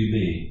believe you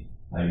me,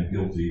 I am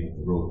guilty of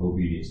the rote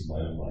obedience in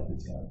my own life at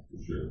times, for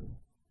sure.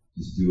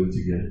 Just do it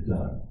to get it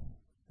done.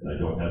 And I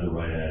don't have the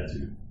right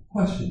attitude.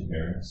 Question,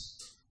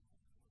 parents.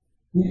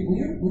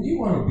 When you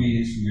want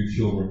obedience from your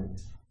children,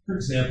 for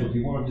example, if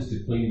you want them just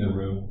to clean their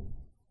room,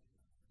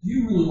 do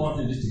you really want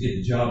them just to get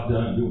the job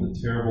done and do it with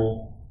a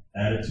terrible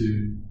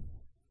attitude?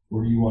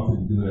 Or do you want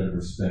them to do it out of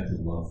respect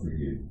and love for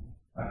you?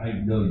 I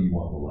know you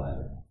want the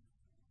latter.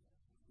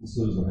 And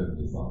so does our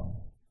Heavenly Father.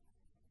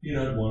 He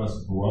doesn't want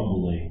us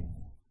grumbling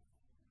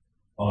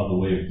on the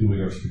way of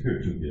doing our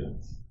spiritual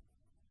gift.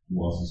 He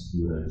wants us to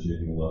do it out of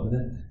genuine love.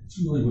 And that's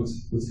really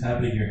what's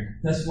happening here.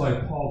 That's why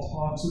Paul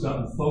talks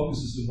about and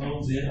focuses and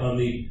hones in on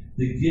the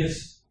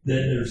gifts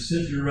that are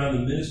centered around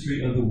the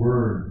ministry of the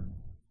Word.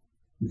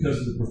 Because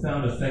of the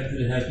profound effect that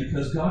it has.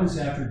 Because God is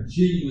after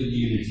genuine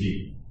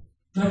unity.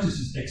 Not just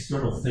this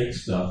external fake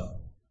stuff,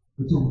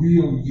 but the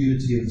real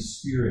unity of the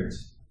Spirit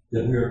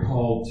that we are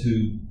called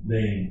to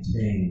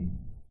maintain.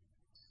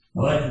 I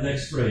like the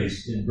next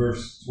phrase in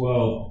verse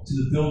 12, to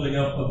the building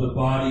up of the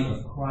body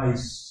of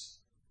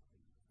Christ.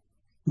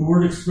 The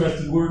word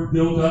expressed, the word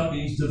build up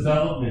means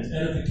development,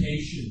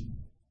 edification,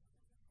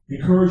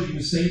 encouraging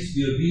the saints to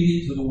be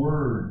obedient to the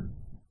Word.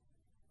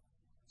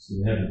 So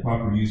they have the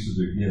proper use of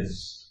their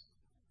gifts.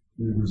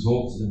 And it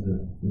results in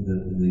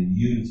the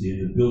unity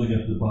and the building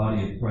up the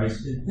body of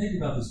Christ. And think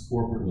about this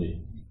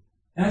corporately.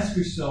 Ask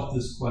yourself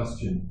this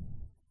question.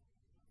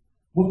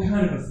 What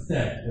kind of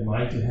effect am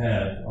I to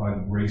have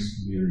on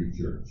Grace Community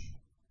Church?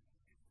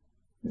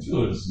 That's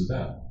really what this is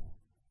about.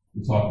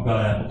 We talk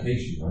about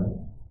application, right?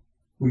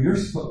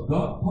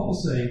 Well,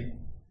 Paul's saying,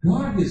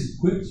 God has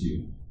equipped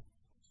you.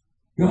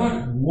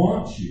 God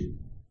wants you.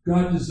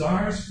 God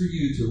desires for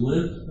you to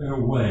live in a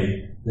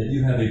way that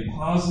you have a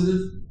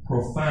positive,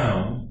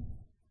 profound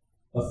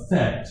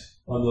effect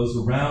on those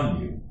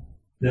around you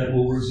that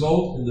will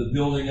result in the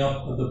building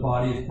up of the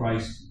body of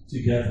Christ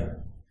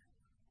together.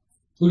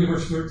 Look at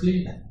verse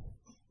 13.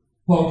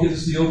 Paul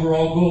gives us the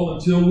overall goal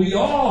until we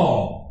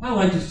all, I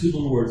like these two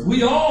little words,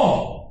 we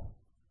all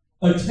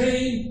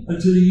attain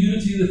unto the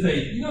unity of the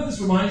faith. You know what this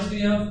reminds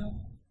me of?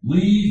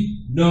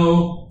 Leave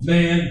no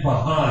man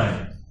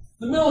behind.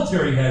 The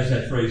military has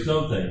that phrase,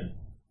 don't they?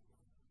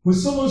 When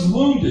someone's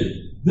wounded,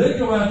 they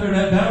go out there in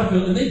that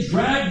battlefield and they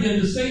drag them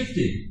to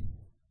safety.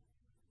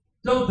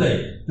 Don't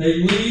they?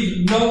 They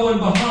leave no one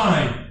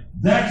behind.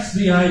 That's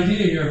the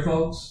idea here,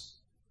 folks.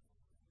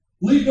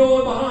 Leave no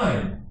one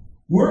behind.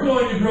 We're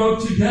going to grow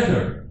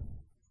together.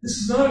 This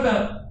is not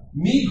about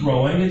me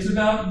growing, it's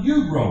about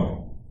you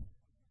growing.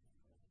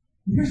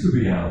 Here's the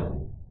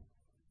reality.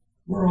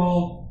 We're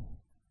all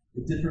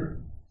at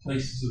different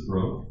places of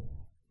growth.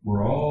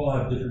 We're all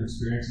have different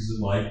experiences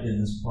in life in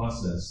this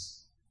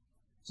process.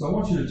 So I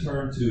want you to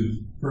turn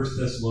to 1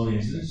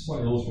 Thessalonians, and I just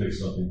want to illustrate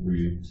something for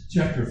you.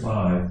 Chapter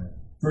 5.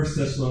 1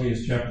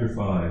 Thessalonians chapter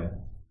 5.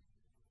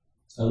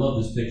 I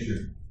love this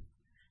picture.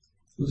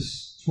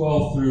 Verses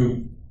 12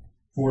 through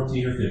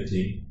 14 or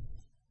 15.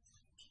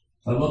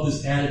 I love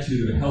this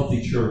attitude of a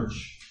healthy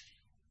church.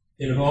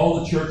 And of all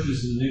the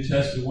churches in the New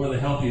Testament, one of the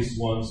healthiest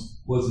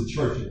ones was the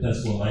church at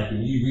Thessalonica.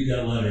 When you read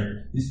that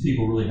letter, these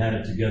people really had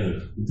it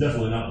together.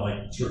 Definitely not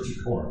like the church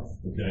at Corinth,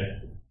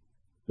 okay?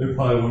 They're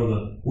probably one of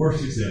the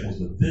worst examples,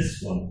 but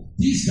this one,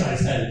 these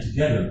guys had it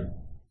together.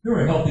 They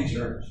were a healthy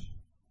church.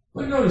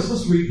 But notice,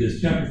 let's read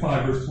this, chapter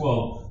 5, verse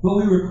 12. But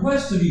we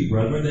request of you,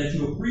 brethren, that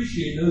you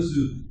appreciate those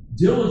who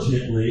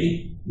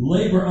diligently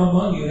labor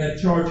among you and have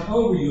charge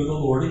over you in the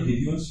Lord and give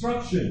you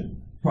instruction.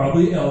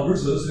 Probably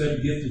elders, those who have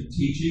the gift of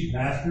teaching,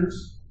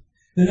 pastors,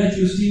 and that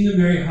you esteem them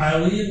very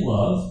highly in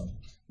love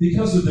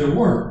because of their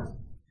work,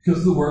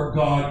 because of the work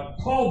God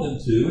called them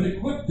to and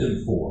equipped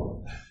them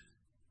for.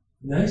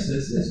 And then he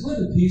says this, live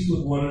in peace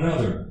with one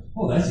another.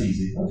 Oh, that's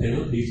easy. Okay,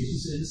 live in peace.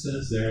 Let's just end the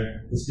sentence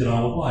there. Let's get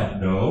on with life.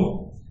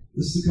 No.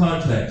 This is the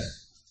context.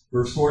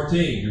 Verse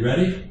 14. You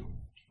ready?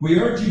 We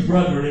urge you,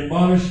 brethren,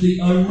 admonish the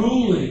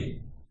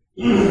unruly.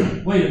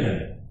 Wait a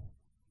minute.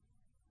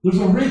 There's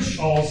a wrench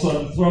all of a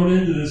sudden thrown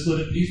into this,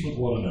 live at peace with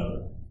one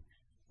another.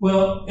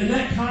 Well, in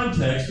that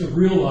context of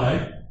real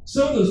life,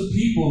 some of those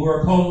people who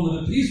are called to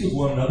live at peace with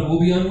one another will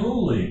be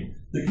unruly.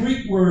 The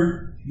Greek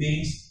word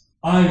means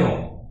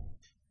idle.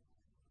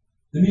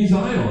 It means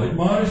idle.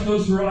 Admonish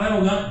those who are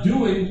idle, not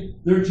doing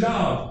their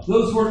job.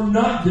 Those who are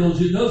not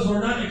diligent, those who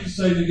are not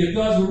exercising the gift,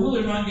 those who are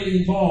really not getting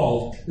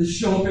involved, that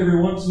show up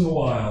every once in a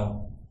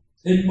while.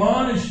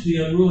 Admonish the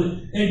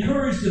unruly.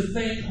 Encourage the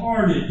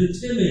faint-hearted, the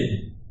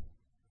timid.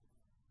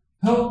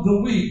 Help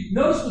the weak.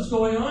 Notice what's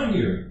going on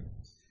here.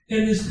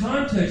 In this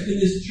context, in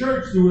this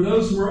church, there were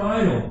those who were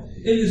idle.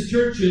 In this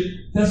church at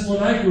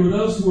Thessalonica, there were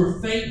those who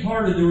were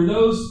faint-hearted. There were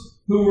those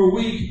who were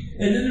weak.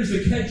 And then there's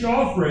a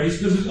catch-all phrase,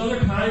 because there's other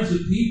kinds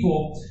of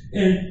people.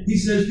 And he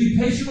says, be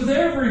patient with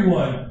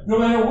everyone, no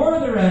matter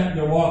where they're at in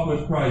their walk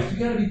with Christ. You've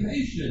got to be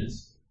patient.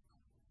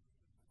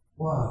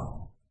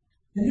 Wow.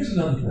 And here's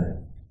another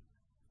thing.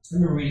 I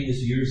remember reading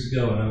this years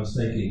ago, and I was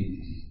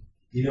thinking,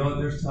 you know,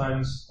 there's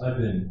times I've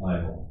been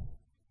idle.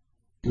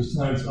 There's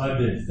times I've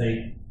been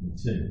faint and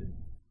timid.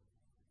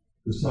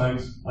 There's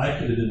times I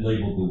could have been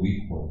labeled the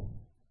weak one.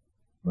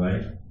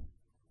 Right?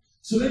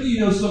 So maybe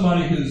you know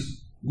somebody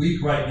who's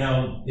weak right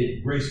now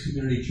at Grace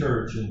Community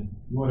Church and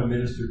you want to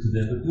minister to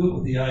them, but do it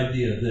with the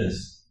idea of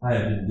this. I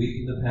have been weak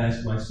in the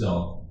past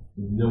myself.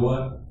 And you know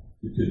what?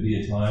 There could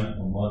be a time,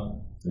 a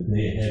month, a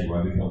day ahead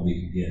where I become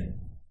weak again.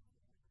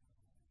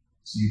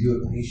 So you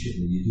do it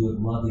patiently. You do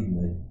it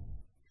lovingly.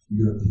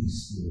 You do it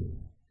peacefully.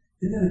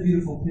 Isn't that a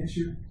beautiful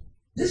picture?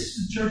 This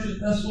is the church at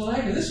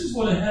Thessalonica. This is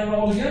what it had it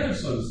all together,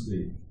 so to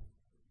speak.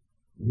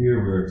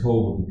 Here we're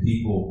told what the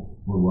people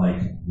were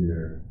like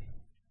there.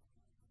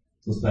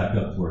 Let's back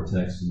up to our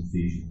text in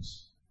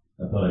Ephesians.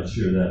 I thought I'd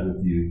share that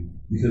with you.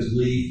 Because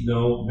leave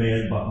no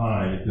man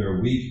behind. If they're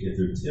weak, if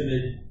they're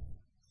timid,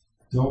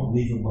 don't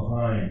leave them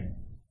behind.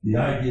 The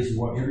idea is we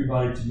want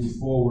everybody to move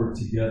forward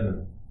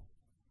together.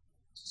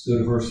 Let's go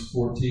to verse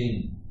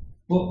 14.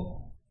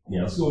 Well,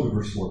 let's go to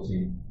verse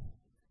 14.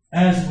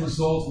 As a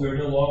result, we are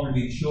no longer to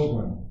be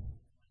children,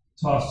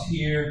 tossed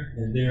here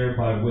and there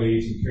by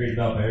waves and carried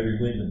about by every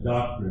wind of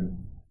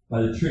doctrine,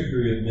 by the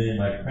trickery of men,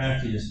 by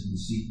craftiness and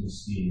deceitful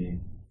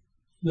scheming.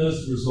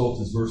 Notice the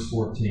result is verse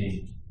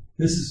 14.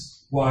 This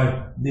is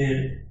why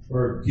men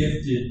are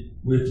gifted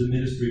with the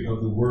ministry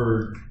of the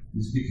word,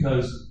 is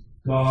because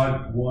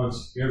God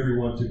wants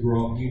everyone to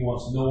grow up. He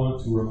wants no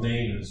one to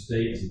remain and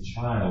stay as a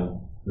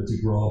child, but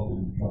to grow up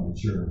and become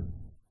mature.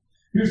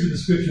 Here's a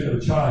description of a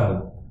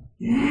child.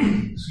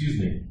 Excuse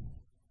me.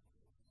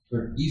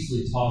 They're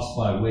easily tossed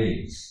by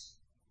waves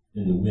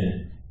in the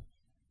wind.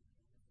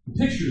 The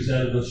picture is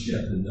that of a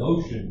ship in the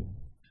ocean.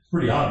 It's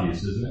pretty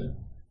obvious, isn't it?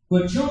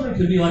 But children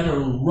can be like a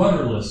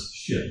rudderless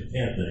ship,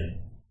 can't they?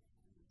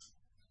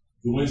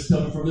 The wind's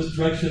coming from this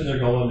direction, they're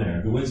going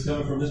there. The wind's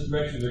coming from this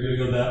direction, they're going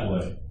to go that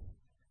way.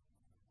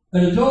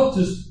 An adult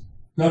has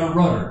got a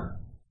rudder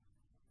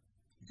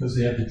because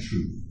they have the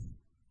truth.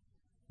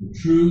 The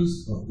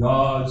truths of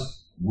God's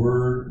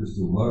Word is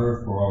the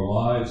rudder for our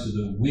lives, so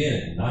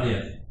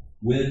that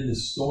when the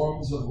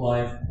storms of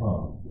life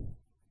come,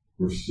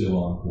 we're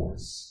still on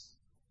course.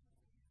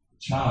 The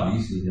child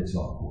easily gets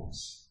off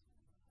course.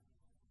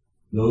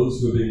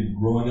 Those who have been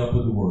growing up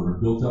with the Word,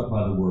 or built up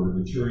by the Word, or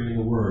maturing in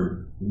the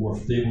Word, the more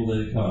stable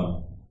they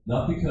become.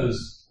 Not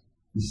because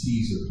the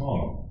seas are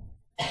calm.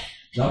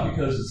 Not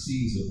because the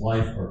seas of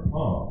life are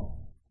calm,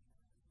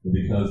 but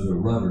because their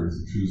rudder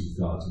is the truth of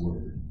God's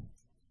Word.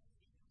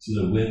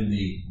 So that when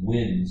the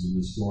winds and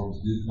the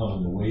storms do come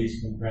and the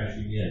waves come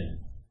crashing in,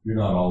 you're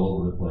not all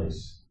over the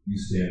place. You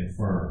stand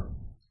firm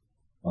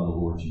on the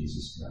Lord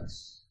Jesus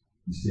Christ.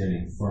 You're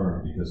standing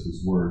firm because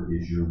His Word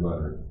is your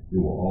rudder. It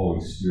will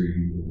always steer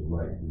you in the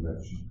right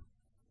direction.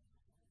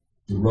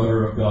 The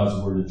rudder of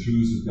God's Word, the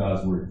truths of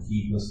God's Word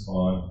keep us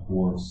on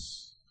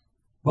course.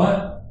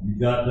 But you've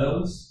got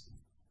those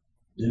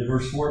in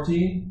verse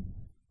 14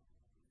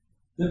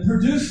 that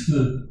produce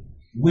the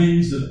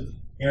winds of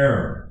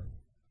error,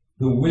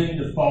 the wind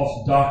of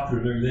false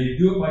doctrine. They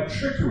do it by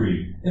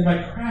trickery and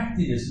by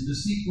craftiness and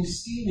deceitful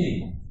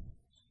scheming.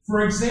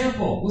 For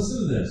example,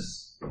 listen to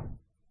this.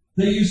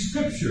 They use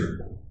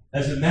Scripture,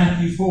 as in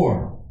Matthew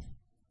 4.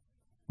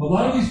 A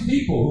lot of these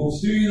people who will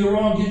steer you the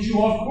wrong, get you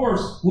off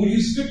course, will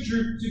use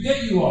Scripture to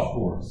get you off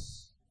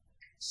course.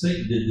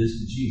 Satan did this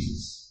to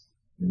Jesus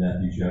in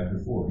Matthew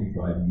chapter 4. He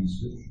tried to use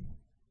Scripture.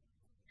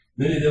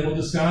 Many of them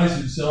will disguise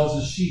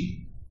themselves as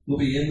sheep. They'll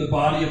be in the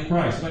body of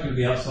Christ. They're not going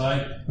to be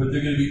outside, but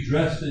they're going to be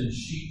dressed in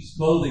sheep's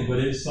clothing, but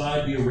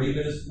inside be a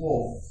ravenous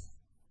wolf.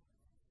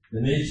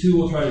 And they too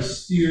will try to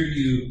steer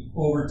you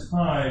over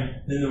time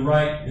in the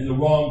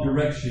wrong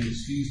direction,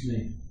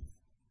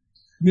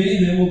 Many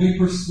of them will be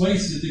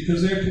persuasive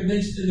because they're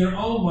convinced in their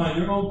own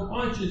mind, their own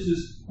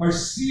consciences are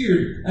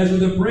seared as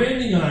with a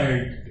branding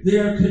iron. They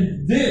are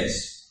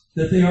convinced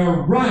that they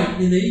are right,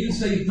 and they even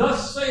say,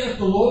 "Thus saith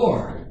the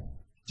Lord."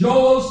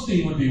 Joel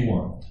Osteen would be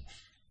one.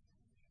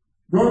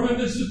 Norman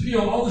Vincent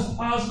Peale, all this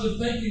positive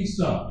thinking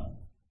stuff.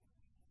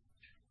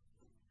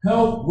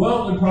 Health,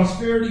 wealth, and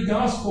prosperity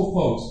gospel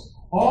folks.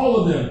 All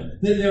of them,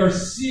 that they are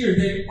seared.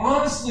 They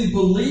honestly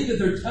believe that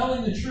they're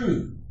telling the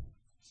truth.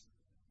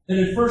 And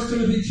in 1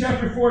 Timothy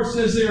chapter 4, it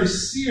says they are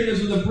seared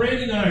as with a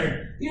branding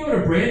iron. You know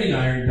what a branding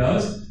iron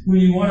does? When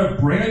you want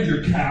to brand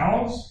your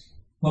cows,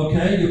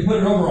 okay, you put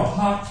it over a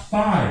hot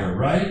fire,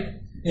 right?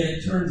 And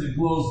it turns and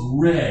glows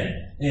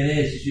red, and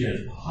it's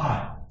just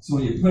hot. So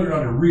when you put it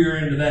on the rear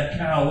end of that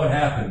cow, what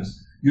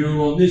happens? Your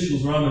little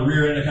initials are on the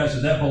rear end of the cow,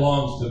 so that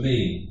belongs to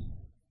me.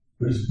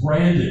 But it's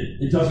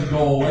branded. It doesn't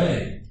go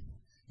away.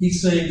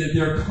 He's saying that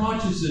their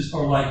consciences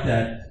are like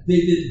that.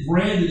 They've been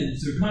branded, and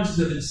their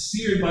consciences have been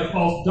seared by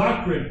false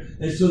doctrine,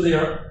 and so they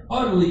are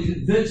utterly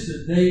convinced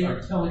that they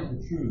are telling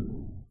the truth.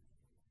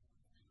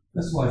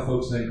 That's why,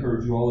 folks, I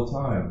encourage you all the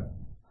time.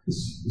 This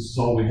is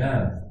all we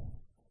have.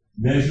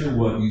 Measure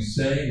what you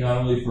say, not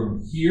only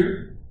from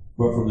here,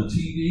 but from the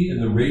TV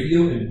and the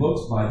radio and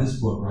books. By this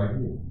book right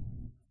here.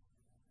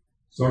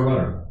 Start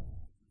running.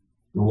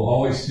 It will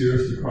always steer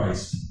us to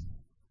Christ.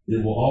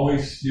 It will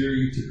always steer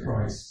you to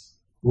Christ.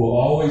 It will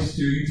always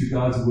steer you to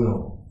God's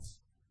will.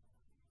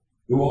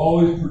 It will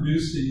always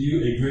produce in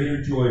you a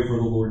greater joy for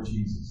the Lord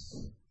Jesus.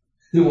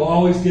 It will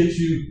always get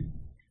you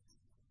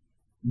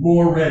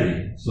more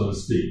ready, so to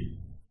speak,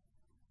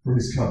 for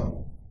His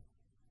coming.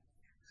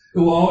 It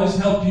will always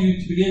help you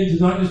to begin to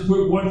not just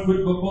put one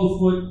foot but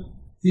both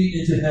feet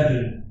into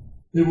heaven.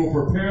 It will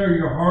prepare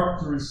your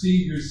heart to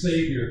receive your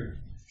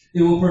Savior.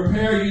 It will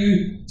prepare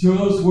you to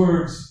those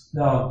words,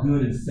 "Thou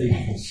good and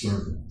faithful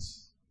servant."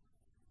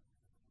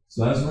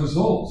 So as a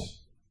result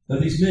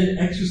of these men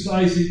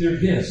exercising their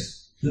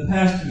gifts, the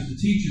pastors, the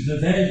teachers, the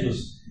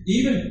evangelists,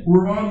 even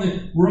we're on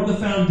the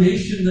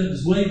foundation that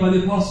was laid by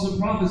the apostles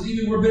and prophets.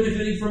 Even we're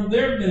benefiting from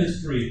their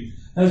ministry.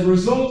 As a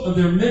result of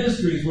their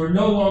ministries, we're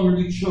no longer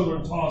be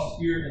children tossed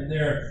here and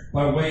there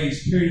by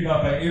waves, carried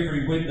about by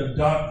every wind of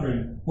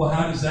doctrine. Well,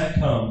 how does that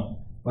come?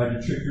 By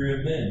the trickery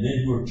of men.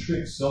 Men who are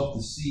tricked,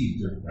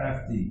 self-deceived, they're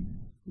crafty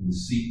and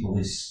deceitful.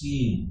 They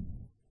scheme.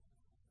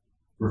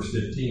 Verse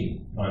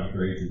 15,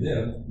 contrary to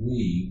them,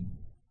 we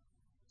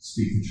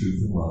speak the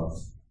truth in love.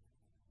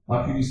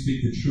 How can you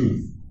speak the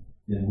truth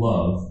in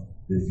love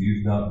if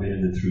you've not been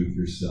in the truth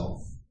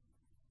yourself?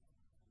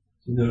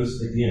 So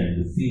notice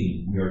again the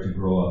theme: we are to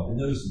grow up. And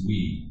notice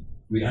we.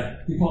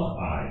 People,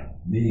 I,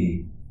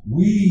 me,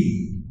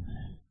 we.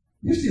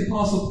 Here's the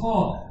Apostle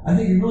Paul. I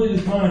think he really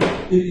defined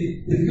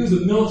if he was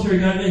a military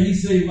guy, then he'd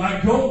say,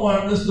 "I don't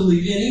want us to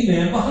leave any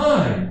man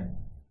behind.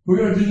 We're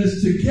going to do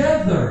this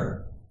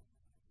together."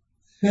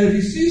 And if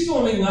you see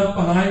someone left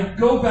behind,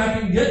 go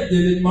back and get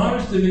them,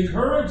 admonish them,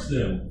 encourage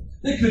them.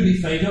 They could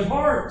be faint of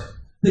heart.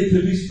 They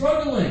could be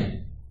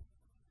struggling.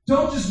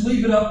 Don't just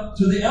leave it up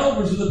to the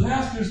elders or the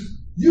pastors.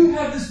 You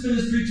have this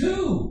ministry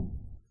too.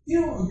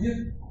 You know what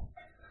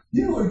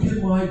would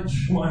give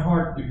my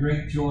heart the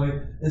great joy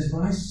is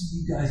when I see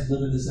you guys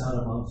living this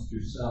out amongst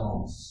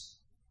yourselves.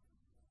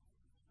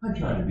 I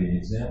try to be an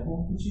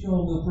example, but you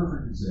know I'm no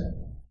perfect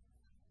example.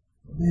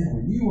 But man,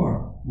 when you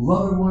are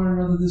loving one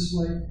another this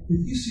way,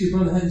 if you see a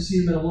brother, hadn't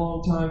seen him in a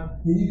long time,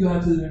 and you go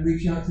out to them and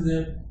reach out to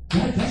them,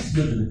 that's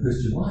living the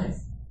Christian life.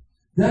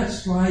 That's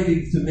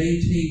striving to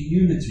maintain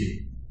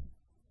unity.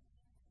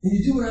 And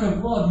you do it out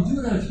of love. You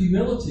do it out of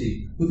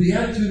humility. With the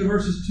attitude of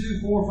verses 2,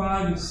 4,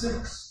 5, and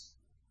 6.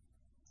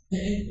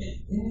 And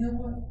you know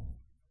what?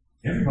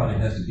 Everybody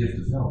has the gift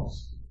of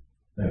helps.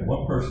 And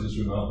one person in this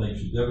room, I don't think,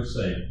 should ever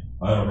say,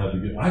 I don't have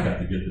the gift. I got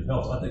the gift of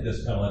helps. I think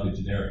that's kind of like a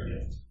generic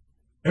gift.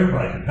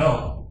 Everybody can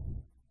help.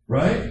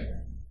 Right?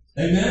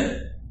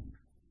 Amen?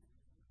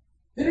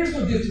 And there's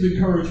no gift of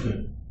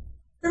encouragement.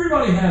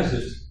 Everybody has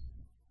it.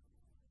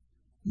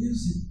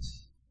 Use it.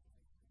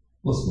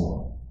 Let's go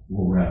on.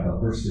 We'll wrap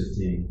up. Verse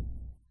 15.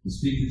 To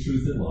speak the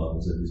truth in love,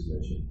 as I just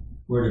mentioned.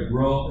 We're to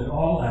grow in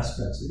all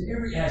aspects, in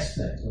every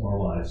aspect of our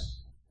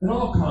lives, in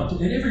all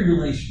content, in every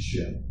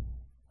relationship.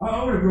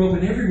 I want to grow up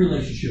in every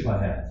relationship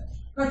I have.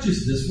 Not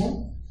just this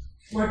one.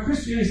 My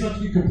Christianity is not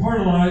to be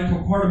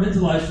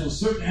compartmentalized to a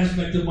certain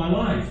aspect of my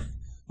life.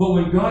 But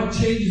when God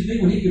changes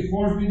me, when He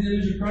conforms me to the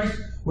image of Christ,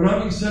 when I'm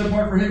being set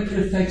apart for Him,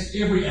 it affects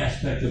every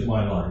aspect of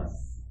my life.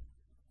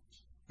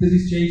 Because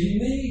He's changing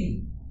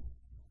me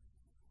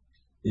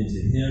into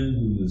Him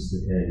who is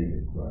the head,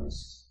 even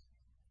Christ.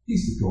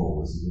 He's the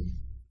goal, isn't it?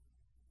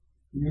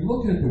 When you're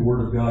looking at the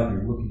Word of God,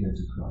 you're looking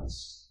into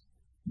Christ.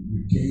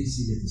 You're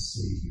gazing at the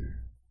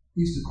Savior.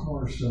 He's the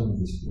cornerstone of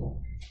this book.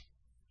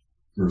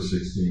 Verse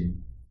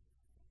 16.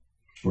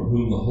 For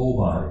whom the whole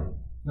body,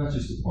 not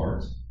just a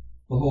part,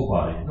 the whole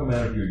body, no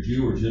matter if you're a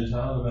Jew or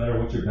Gentile, no matter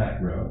what your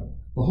background,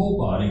 the whole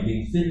body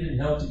being fitted and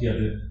held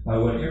together by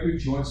what every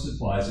joint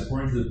supplies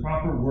according to the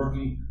proper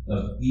working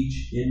of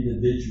each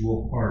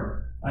individual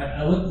part.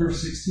 I look at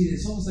verse 16,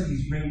 it's almost like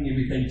he's bringing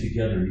everything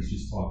together he's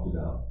just talked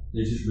about.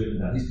 It's just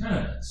written out. He's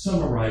kind of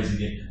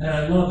summarizing it. And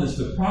I love this,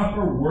 the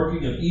proper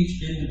working of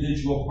each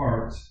individual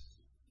part.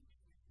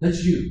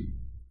 That's you.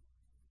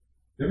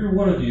 Every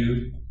one of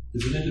you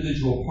is an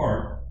individual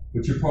part,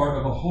 but you're part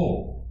of a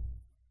whole.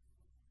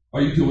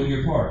 Are you doing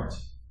your part?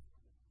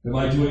 Am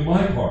I doing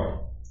my part?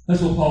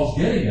 That's what Paul's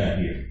getting at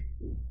here.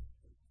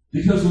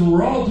 Because when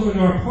we're all doing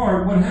our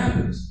part, what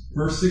happens?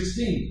 Verse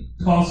 16,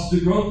 causes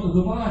the growth of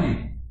the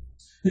body.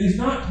 And he's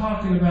not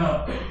talking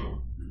about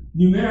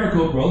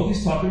numerical growth,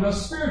 he's talking about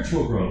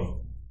spiritual growth.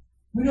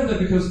 We know that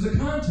because of the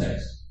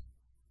context.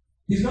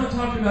 He's not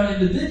talking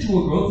about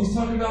individual growth, he's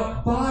talking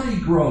about body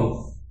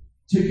growth.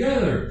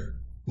 Together.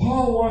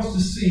 Paul wants to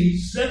see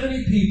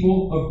 70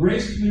 people of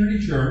Grace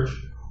Community Church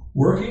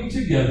working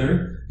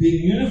together,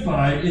 being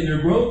unified in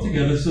their growth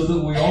together so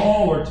that we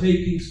all are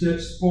taking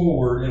steps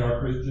forward in our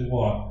Christian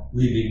walk,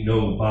 leaving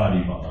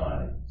nobody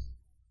behind.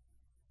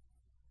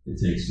 It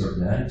takes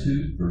certain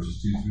attitude,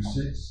 verses 2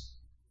 through 6.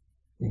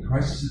 And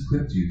Christ has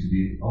equipped you to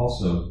be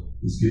also,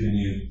 has given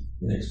you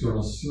an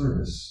external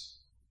service,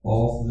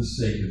 all for the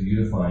sake of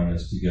unifying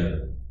us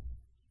together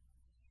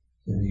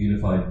in a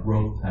unified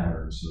growth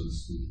pattern, so to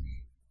speak.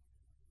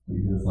 A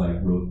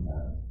unified growth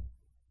pattern.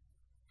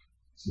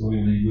 So let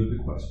me leave you with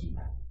the question.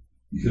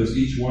 Because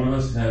each one of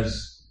us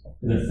has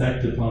an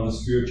effect upon the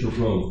spiritual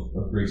growth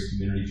of Grace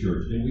Community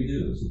Church. And we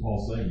do. That's what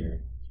Paul's saying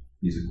here.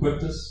 He's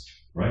equipped us,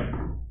 right?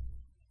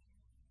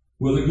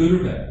 Whether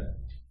good or bad,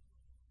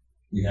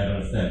 we have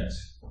an effect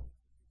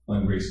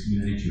on Grace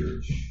Community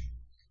Church.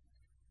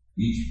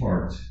 Each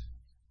part,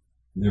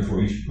 and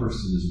therefore each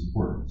person, is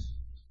important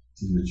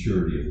to the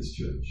maturity of this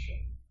church.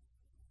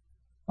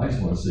 I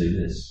just want to say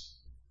this.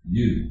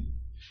 You,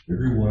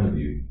 every one of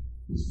you,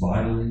 is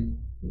vitally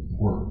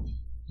important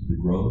to the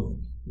growth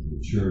and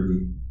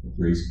maturity of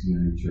Grace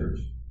Community Church.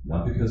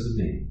 Not because of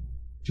me,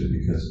 but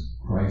because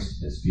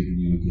Christ has given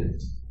you a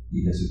gift.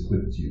 He has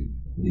equipped you.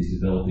 And He's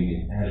developing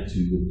an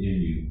attitude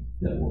within you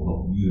that will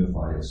help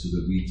unify us so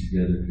that we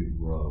together can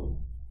grow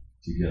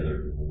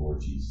together in the Lord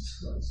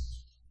Jesus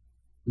Christ.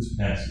 This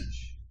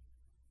passage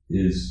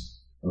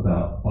is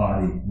about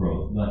body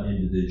growth, not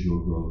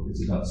individual growth.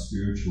 It's about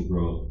spiritual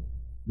growth,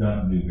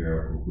 not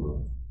numerical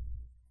growth.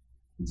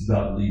 It's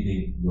about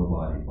leaving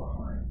nobody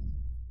behind.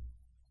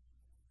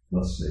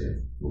 Thus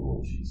saith the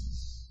Lord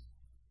Jesus.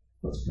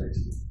 Let's pray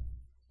together.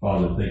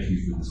 Father, thank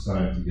you for this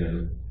time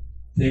together.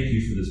 Thank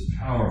you for this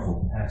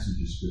powerful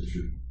passage of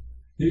Scripture.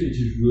 It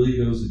just really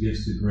goes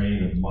against the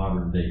grain of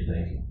modern day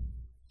thinking.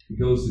 It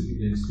goes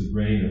against the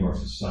grain of our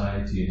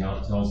society and how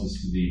it tells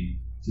us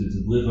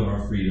to live on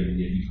our freedom, and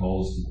yet you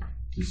call us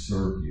to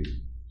serve you,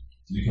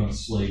 to become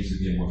slaves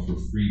again once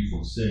we're freed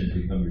from sin,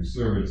 to become your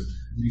servants,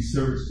 to be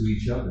servants to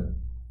each other.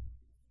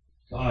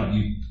 God,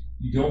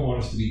 you don't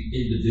want us to be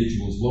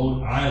individuals,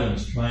 lone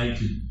islands trying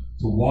to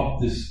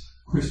walk this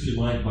Christian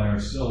life by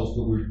ourselves,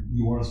 but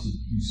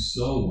you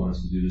so want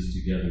us to do this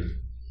together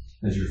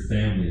as your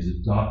family, as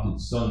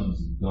adopted sons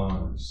and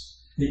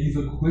daughters. And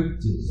you've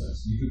equipped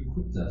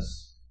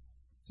us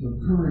to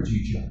encourage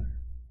each other,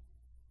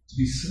 to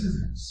be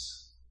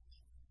servants.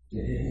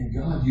 And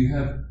God, you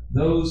have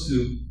those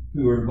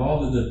who are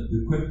involved in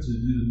the equipped to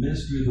do the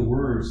ministry of the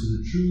word, so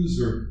the truths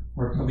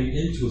are coming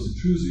into us. The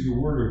truths of your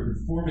word are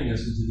conforming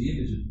us into the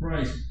image of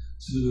Christ,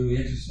 so that when we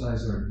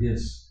exercise our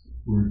gifts,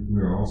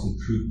 we're also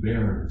truth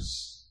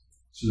bearers.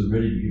 So they're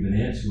ready to give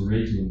an answer. We're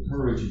ready to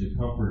encourage and to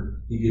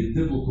comfort and give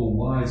biblical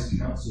wise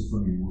counsel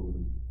from your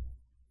word.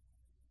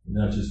 And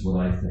not just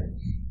what I think,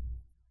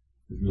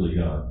 but really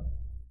God.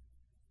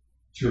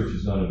 Church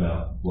is not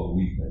about what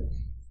we think.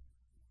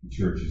 The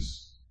church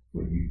is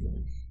what you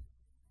think.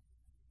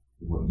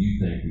 And what you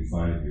think we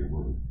find in your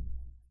word.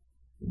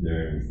 And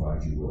therein we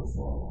find your will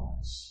for our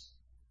lives.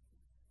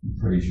 We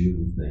praise you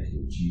and we thank you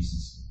in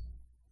Jesus' name.